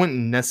wouldn't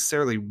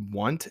necessarily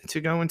want to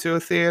go into a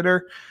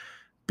theater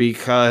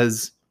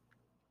because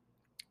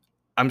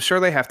I'm sure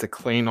they have to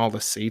clean all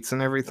the seats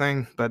and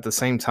everything, but at the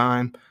same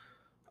time,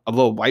 a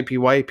little wipey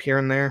wipe here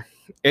and there.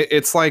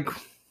 It's like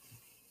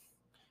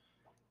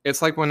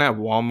when at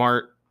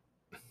Walmart,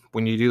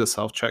 when you do the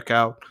self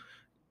checkout,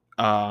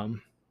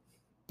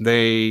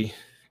 they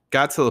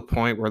got to the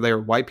point where they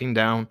were wiping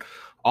down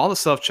all the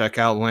self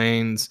checkout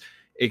lanes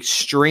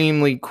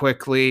extremely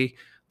quickly.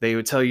 They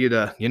would tell you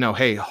to,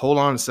 hey, hold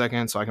on a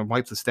second so I can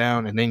wipe this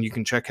down, and then you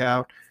can check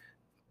out,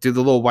 do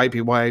the little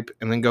wipey wipe,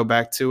 and then go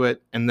back to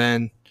it. And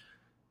then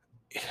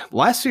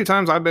last few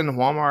times I've been to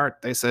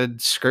Walmart, they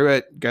said, screw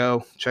it,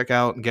 go check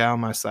out and get on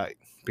my site,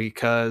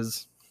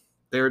 because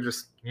they were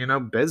just,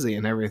 busy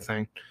and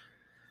everything.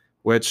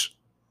 Which,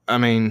 I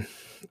mean,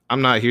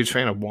 I'm not a huge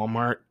fan of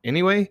Walmart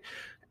anyway,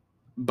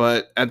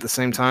 but at the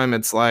same time,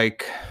 it's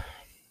like,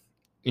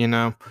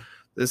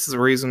 this is the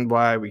reason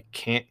why we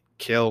can't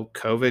kill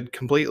COVID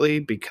completely,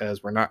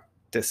 because we're not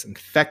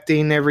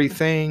disinfecting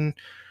everything,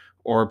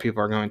 or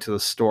people are going to the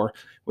store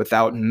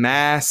without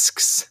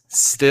masks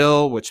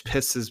still, which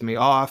pisses me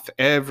off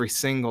every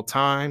single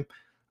time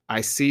I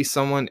see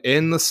someone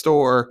in the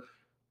store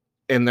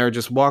and they're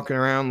just walking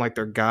around like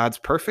they're God's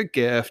perfect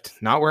gift,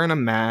 not wearing a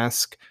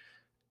mask.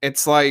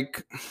 It's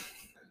like,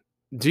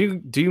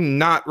 do you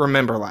not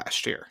remember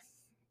last year?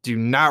 Do you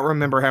not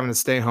remember having to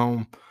stay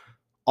home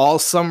all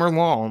summer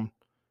long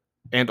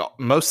and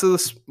most of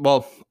this,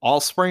 well, all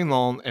spring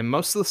long and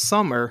most of the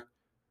summer,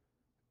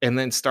 and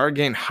then start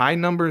getting high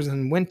numbers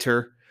in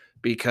winter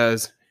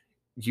because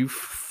you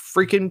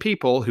freaking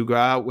people who go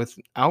out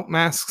without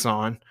masks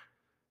on,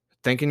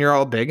 thinking you're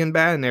all big and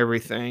bad and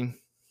everything,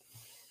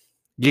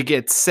 you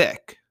get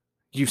sick,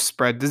 you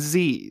spread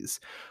disease,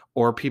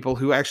 or people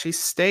who actually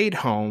stayed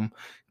home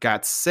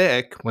got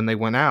sick when they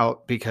went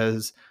out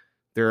because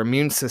their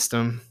immune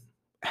system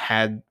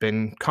had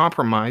been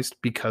compromised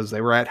because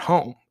they were at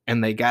home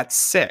and they got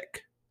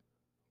sick.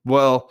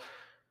 Well,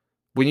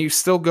 when you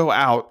still go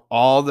out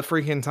all the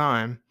freaking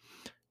time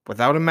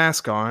without a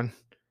mask on,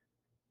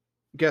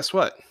 guess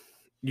what?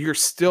 You're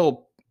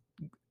still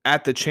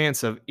at the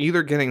chance of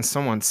either getting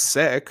someone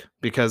sick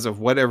because of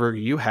whatever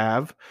you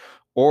have,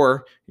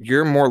 or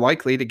you're more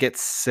likely to get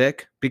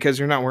sick because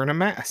you're not wearing a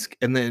mask.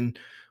 And then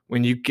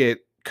when you get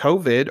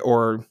COVID,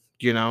 or,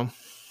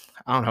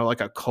 I don't know,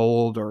 like a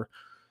cold or,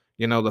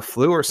 the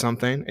flu or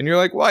something, and you're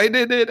like, why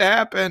did it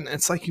happen?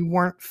 It's like, you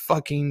weren't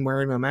fucking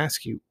wearing a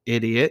mask, you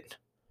idiot.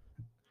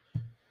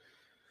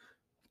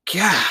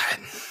 God.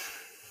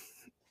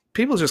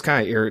 People just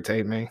kind of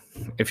irritate me,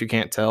 if you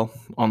can't tell,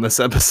 on this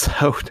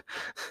episode.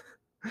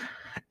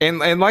 And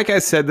like I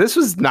said, this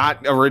was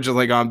not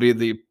originally going to be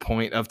the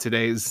point of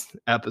today's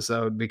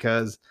episode,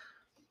 because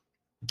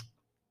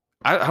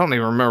I don't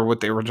even remember what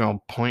the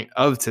original point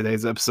of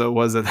today's episode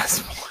was at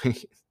this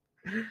point.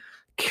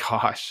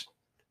 Gosh.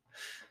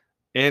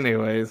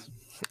 Anyways,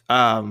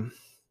 um,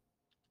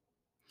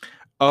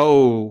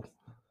 oh,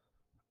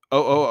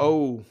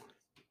 oh.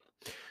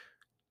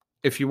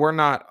 If you were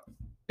not,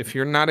 if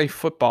you're not a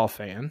football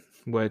fan,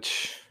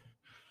 which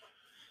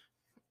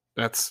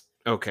that's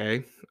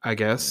okay, I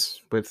guess,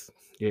 with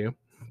you,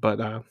 but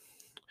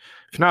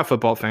if you're not a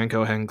football fan,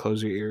 go ahead and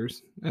close your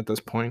ears at this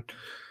point.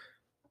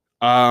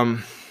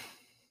 Um,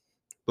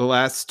 the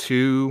last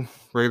two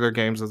regular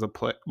games of the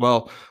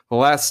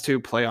last two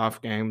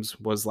playoff games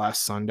was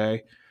last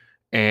Sunday,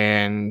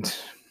 and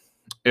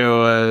it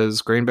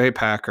was Green Bay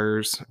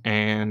Packers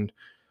and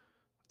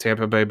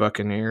Tampa Bay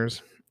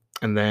Buccaneers,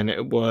 and then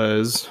it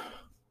was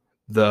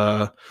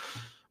the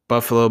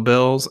Buffalo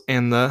Bills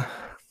and the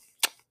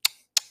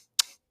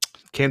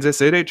Kansas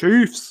City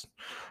Chiefs.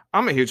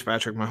 I'm a huge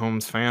Patrick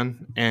Mahomes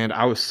fan, and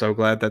I was so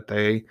glad that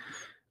they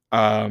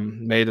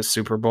made a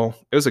Super Bowl.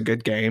 It was a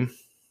good game.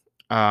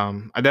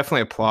 I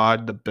definitely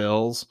applaud the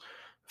Bills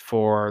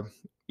for,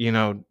 you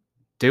know,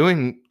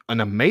 doing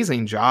an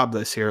amazing job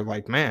this year.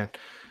 Like, man,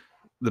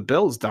 the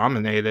Bills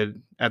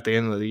dominated at the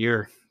end of the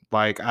year.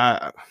 Like,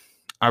 I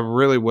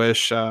really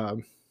wish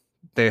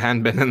they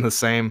hadn't been in the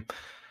same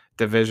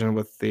division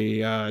with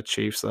the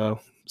Chiefs,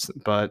 though.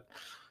 But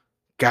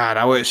God,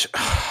 I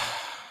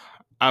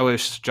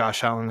wish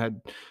Josh Allen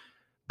had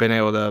been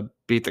able to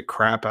beat the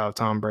crap out of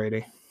Tom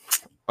Brady.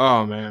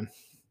 Oh man.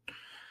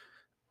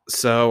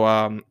 So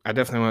I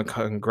definitely want to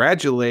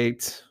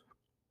congratulate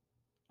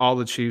all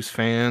the Chiefs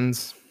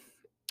fans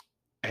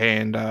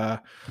and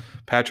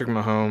Patrick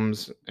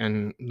Mahomes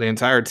and the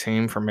entire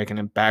team for making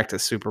it back to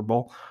Super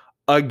Bowl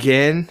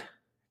again.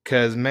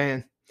 Cause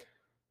man,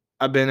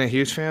 I've been a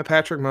huge fan of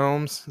Patrick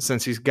Mahomes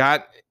since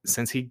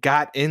he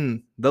got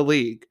in the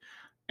league,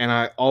 and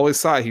I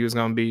always thought he was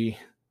going to be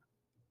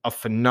a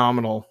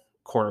phenomenal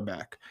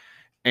quarterback.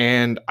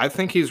 And I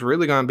think he's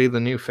really going to be the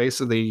new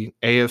face of the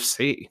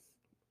AFC.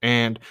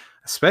 And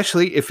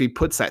especially if he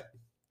puts that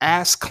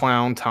ass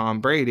clown Tom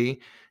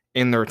Brady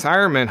in the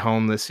retirement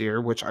home this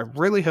year, which I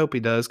really hope he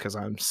does because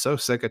I'm so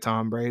sick of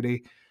Tom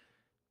Brady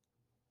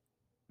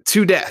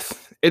to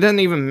death. It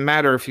doesn't even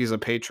matter if he's a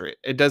Patriot,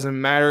 it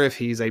doesn't matter if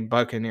he's a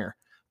Buccaneer.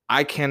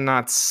 I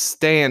cannot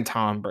stand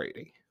Tom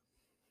Brady.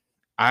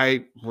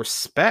 I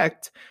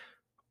respect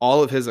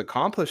all of his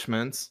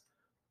accomplishments,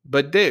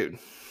 but dude,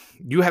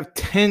 you have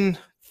 10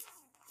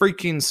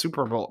 freaking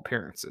Super Bowl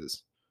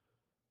appearances.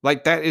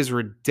 Like, that is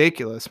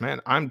ridiculous, man.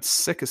 I'm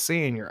sick of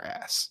seeing your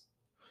ass.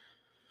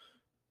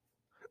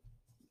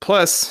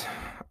 Plus,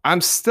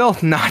 I'm still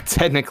not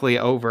technically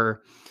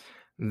over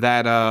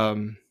that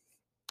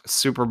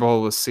Super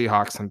Bowl with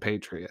Seahawks and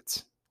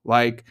Patriots.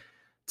 Like,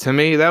 to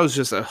me, that was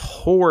just a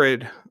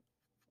horrid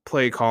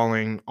play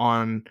calling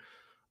on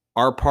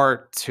our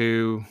part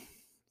to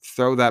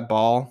throw that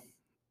ball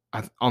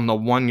on the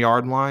 1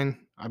 yard line,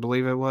 I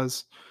believe it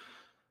was.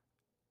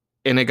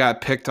 And it got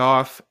picked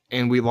off,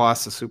 and we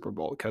lost the Super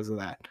Bowl because of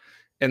that.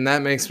 And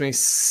that makes me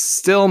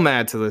still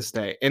mad to this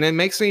day. And it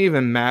makes me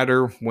even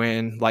madder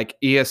when like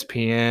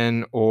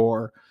ESPN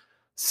or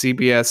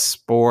CBS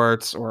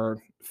Sports or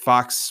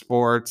Fox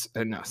Sports,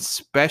 and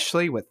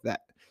especially with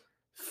that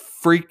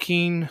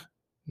freaking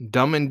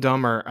Dumb and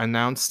Dumber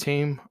announce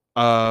team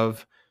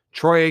of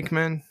Troy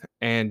Aikman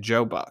and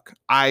Joe Buck.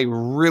 I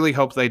really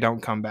hope they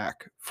don't come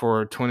back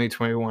for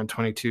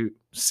 2021-22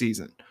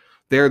 season.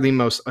 They're the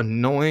most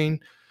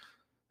annoying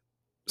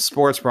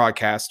sports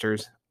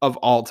broadcasters of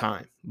all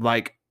time.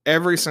 Like,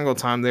 every single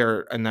time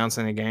they're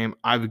announcing a game,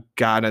 I've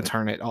got to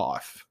turn it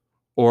off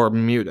or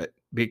mute it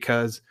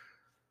because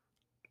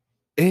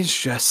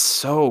it's just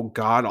so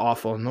god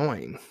awful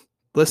annoying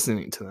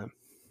listening to them.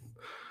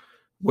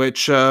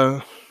 Which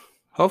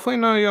hopefully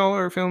none of y'all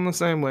are feeling the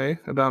same way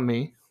about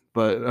me,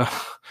 but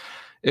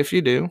if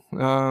you do,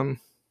 I'm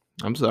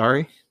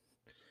sorry.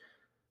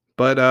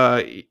 But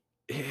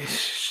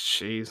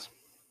jeez.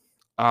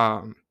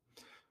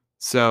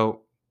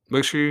 So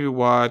make sure you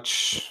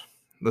watch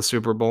the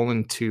Super Bowl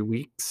in 2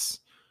 weeks.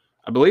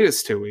 I believe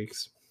it's 2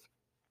 weeks.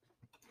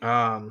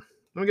 Let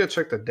me go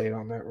check the date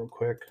on that real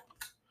quick.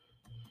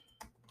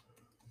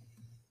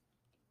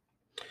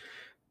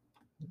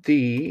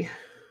 The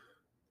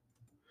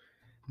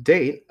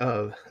date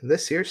of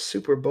this year's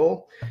Super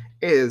Bowl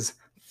is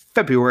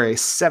February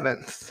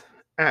 7th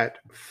at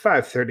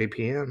 5:30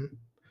 p.m.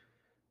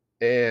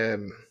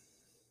 I'm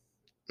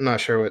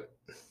not sure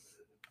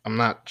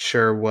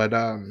what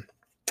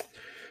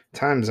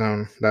time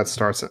zone that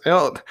starts.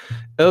 It'll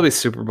be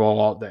Super Bowl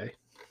all day.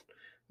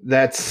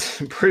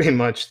 That's pretty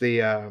much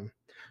the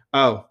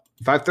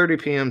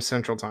 5:30 p.m.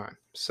 Central Time.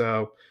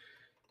 So,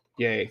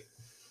 yay.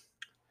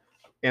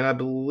 And I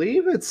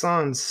believe it's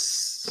on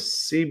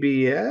CBS,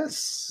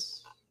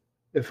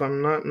 if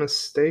I'm not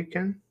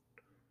mistaken.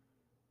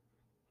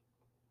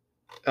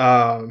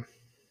 I'm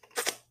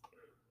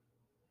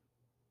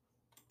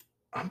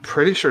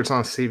pretty sure it's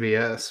on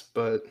CBS,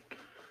 but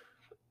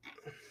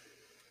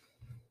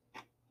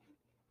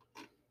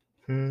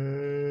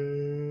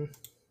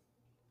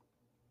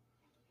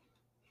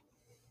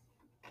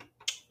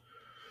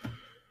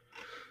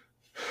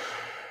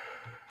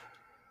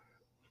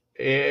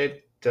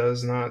it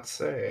does not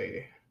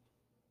say.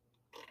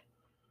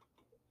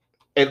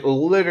 It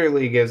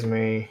literally gives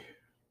me.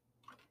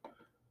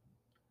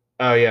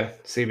 Oh yeah,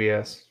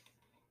 CBS.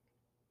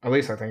 At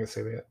least I think it's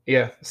CBS.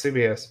 Yeah,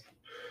 CBS.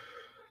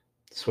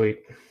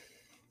 Sweet.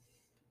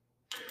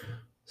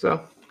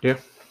 So yeah,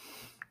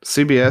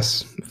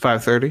 CBS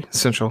 5:30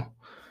 Central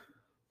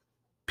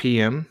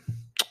PM,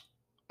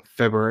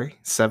 February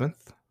 7th.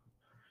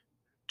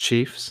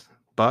 Chiefs,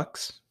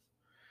 Bucks.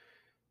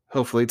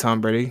 Hopefully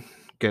Tom Brady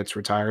gets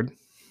retired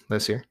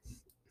this year.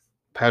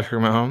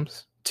 Patrick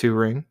Mahomes, 2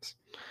 rings.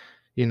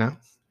 You know,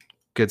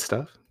 good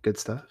stuff. Good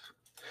stuff.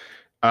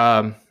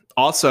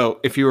 Also,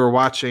 if you were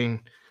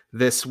watching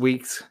this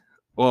week's,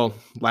 well,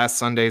 last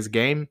Sunday's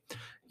game,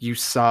 you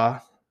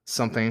saw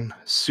something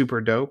super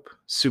dope,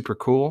 super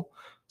cool,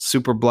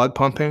 super blood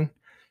pumping,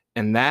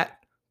 and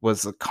that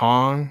was the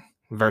Kong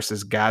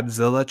versus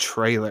Godzilla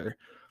trailer.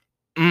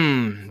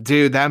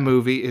 Dude, that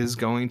movie is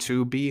going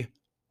to be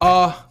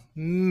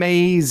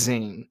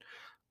amazing.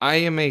 I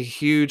am a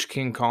huge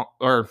King Kong,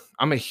 or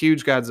I'm a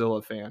huge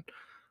Godzilla fan.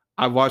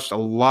 I've watched a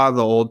lot of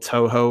the old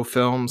Toho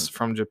films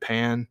from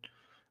Japan.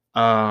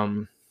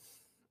 Um,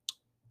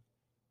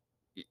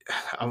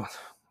 oh,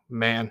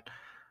 man,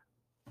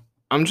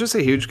 I'm just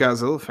a huge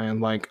Godzilla fan.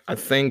 Like, I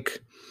think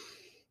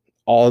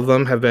all of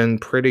them have been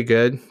pretty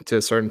good to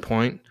a certain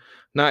point.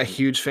 Not a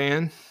huge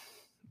fan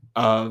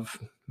of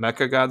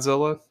Mecha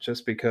Godzilla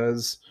just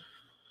because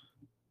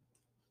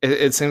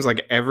it seems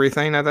like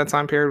everything at that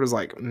time period was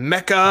like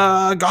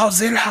Mecha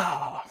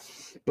Godzilla.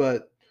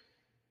 But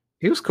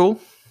he was cool.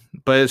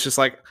 But it's just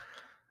like,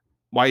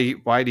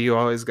 why do you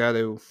always got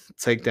to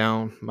take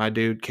down my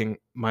dude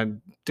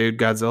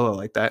Godzilla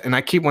like that? And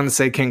I keep wanting to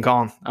say King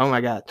Kong. Oh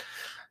my god.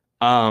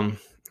 Um,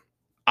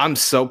 I'm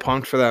so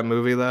pumped for that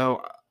movie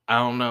though. I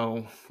don't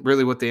know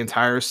really what the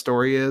entire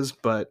story is,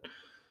 but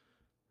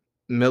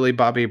Millie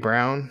Bobby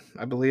Brown,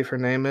 I believe her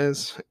name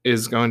is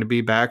going to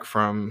be back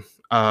from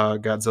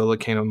Godzilla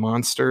King of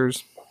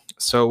Monsters.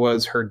 So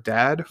was her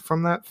dad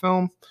from that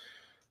film.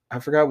 I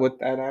forgot what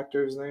that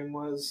actor's name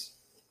was.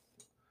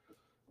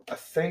 I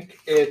think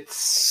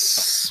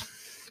it's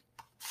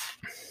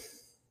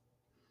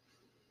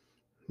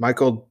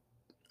Michael.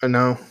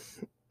 No,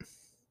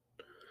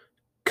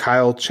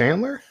 Kyle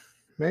Chandler,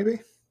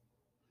 maybe.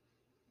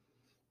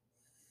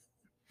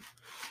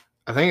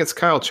 I think it's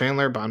Kyle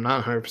Chandler, but I'm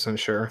not 100%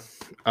 sure.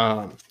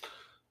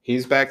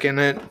 He's back in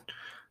it.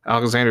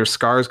 Alexander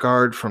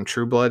Skarsgård from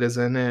True Blood is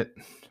in it.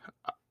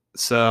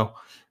 So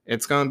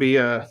it's gonna be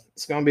a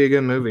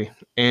good movie,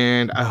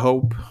 and I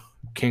hope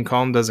King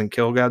Kong doesn't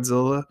kill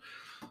Godzilla.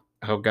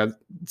 I hope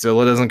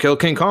Godzilla doesn't kill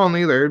King Kong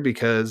either,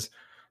 because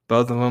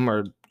both of them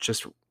are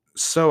just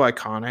so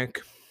iconic.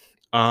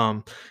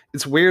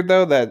 It's weird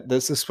though that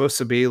this is supposed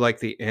to be like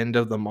the end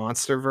of the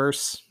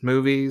MonsterVerse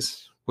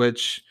movies,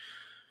 which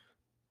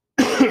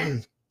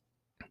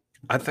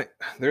I think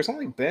there's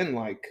only been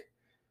like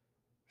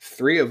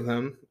 3 of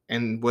them,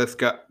 and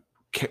with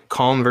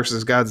Kong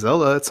versus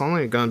Godzilla, it's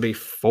only going to be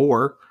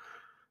 4.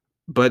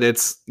 But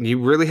you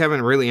really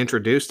haven't really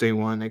introduced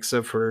anyone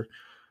except for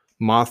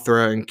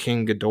Mothra and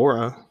King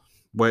Ghidorah,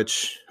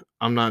 which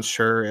I'm not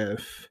sure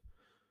if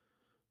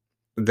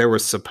there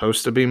was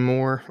supposed to be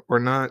more or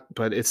not,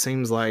 but it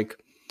seems like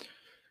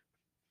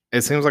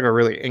a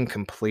really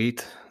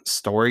incomplete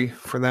story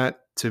for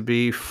that to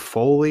be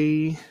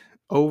fully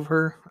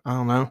over. I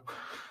don't know.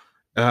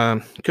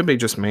 Could be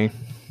just me,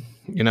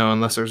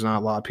 unless there's not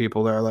a lot of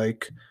people that are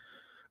like,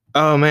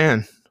 oh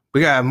man,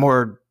 we got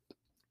more,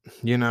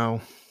 you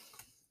know,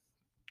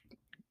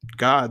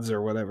 gods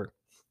or whatever.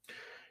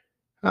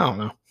 I don't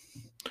know.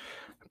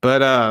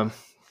 But I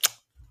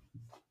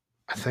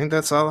think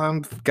that's all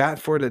I've got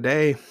for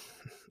today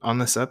on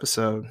this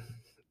episode.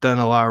 Done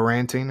a lot of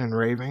ranting and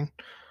raving.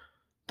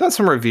 Done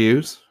some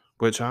reviews,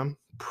 which I'm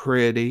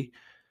pretty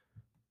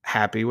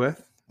happy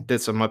with. Did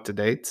some up to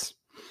dates.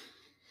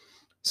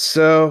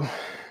 So,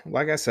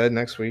 like I said,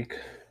 next week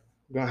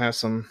I'm gonna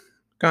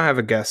have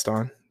a guest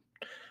on.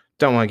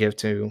 Don't want to give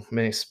too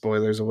many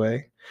spoilers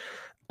away.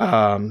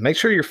 Make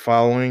sure you're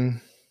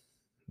following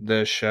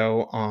the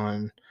show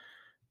on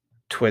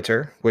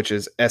Twitter, which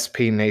is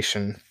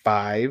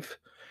SPNation5.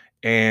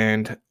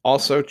 And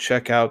also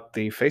check out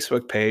the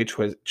Facebook page,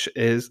 which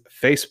is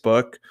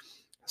Facebook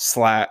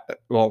slash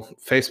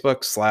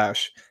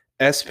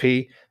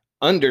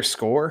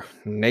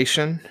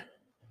SP_Nation.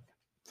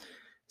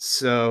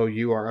 So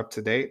you are up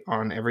to date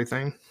on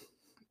everything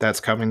that's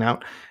coming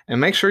out. And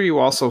make sure you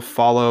also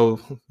follow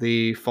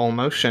the Full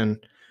Motion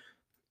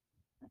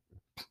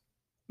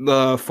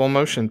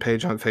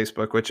page on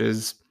Facebook, which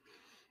is,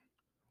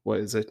 what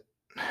is it?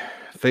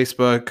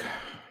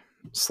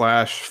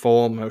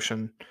 Facebook/Full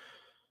Motion,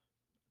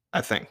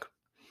 I think.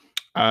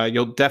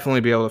 You'll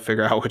definitely be able to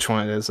figure out which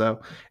one it is,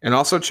 though. And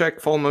also check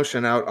Full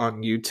Motion out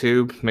on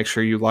YouTube. Make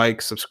sure you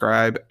like,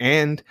 subscribe,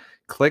 and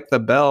click the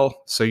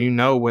bell so you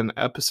know when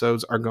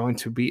episodes are going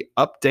to be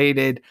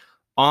updated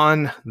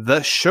on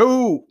the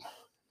show.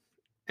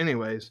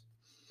 Anyways,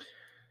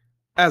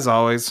 as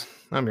always,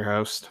 I'm your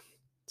host,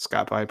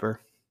 Scott Piper.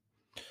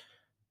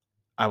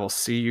 I will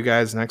see you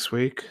guys next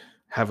week.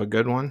 Have a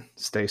good one.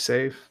 Stay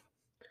safe.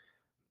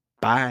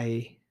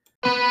 Bye.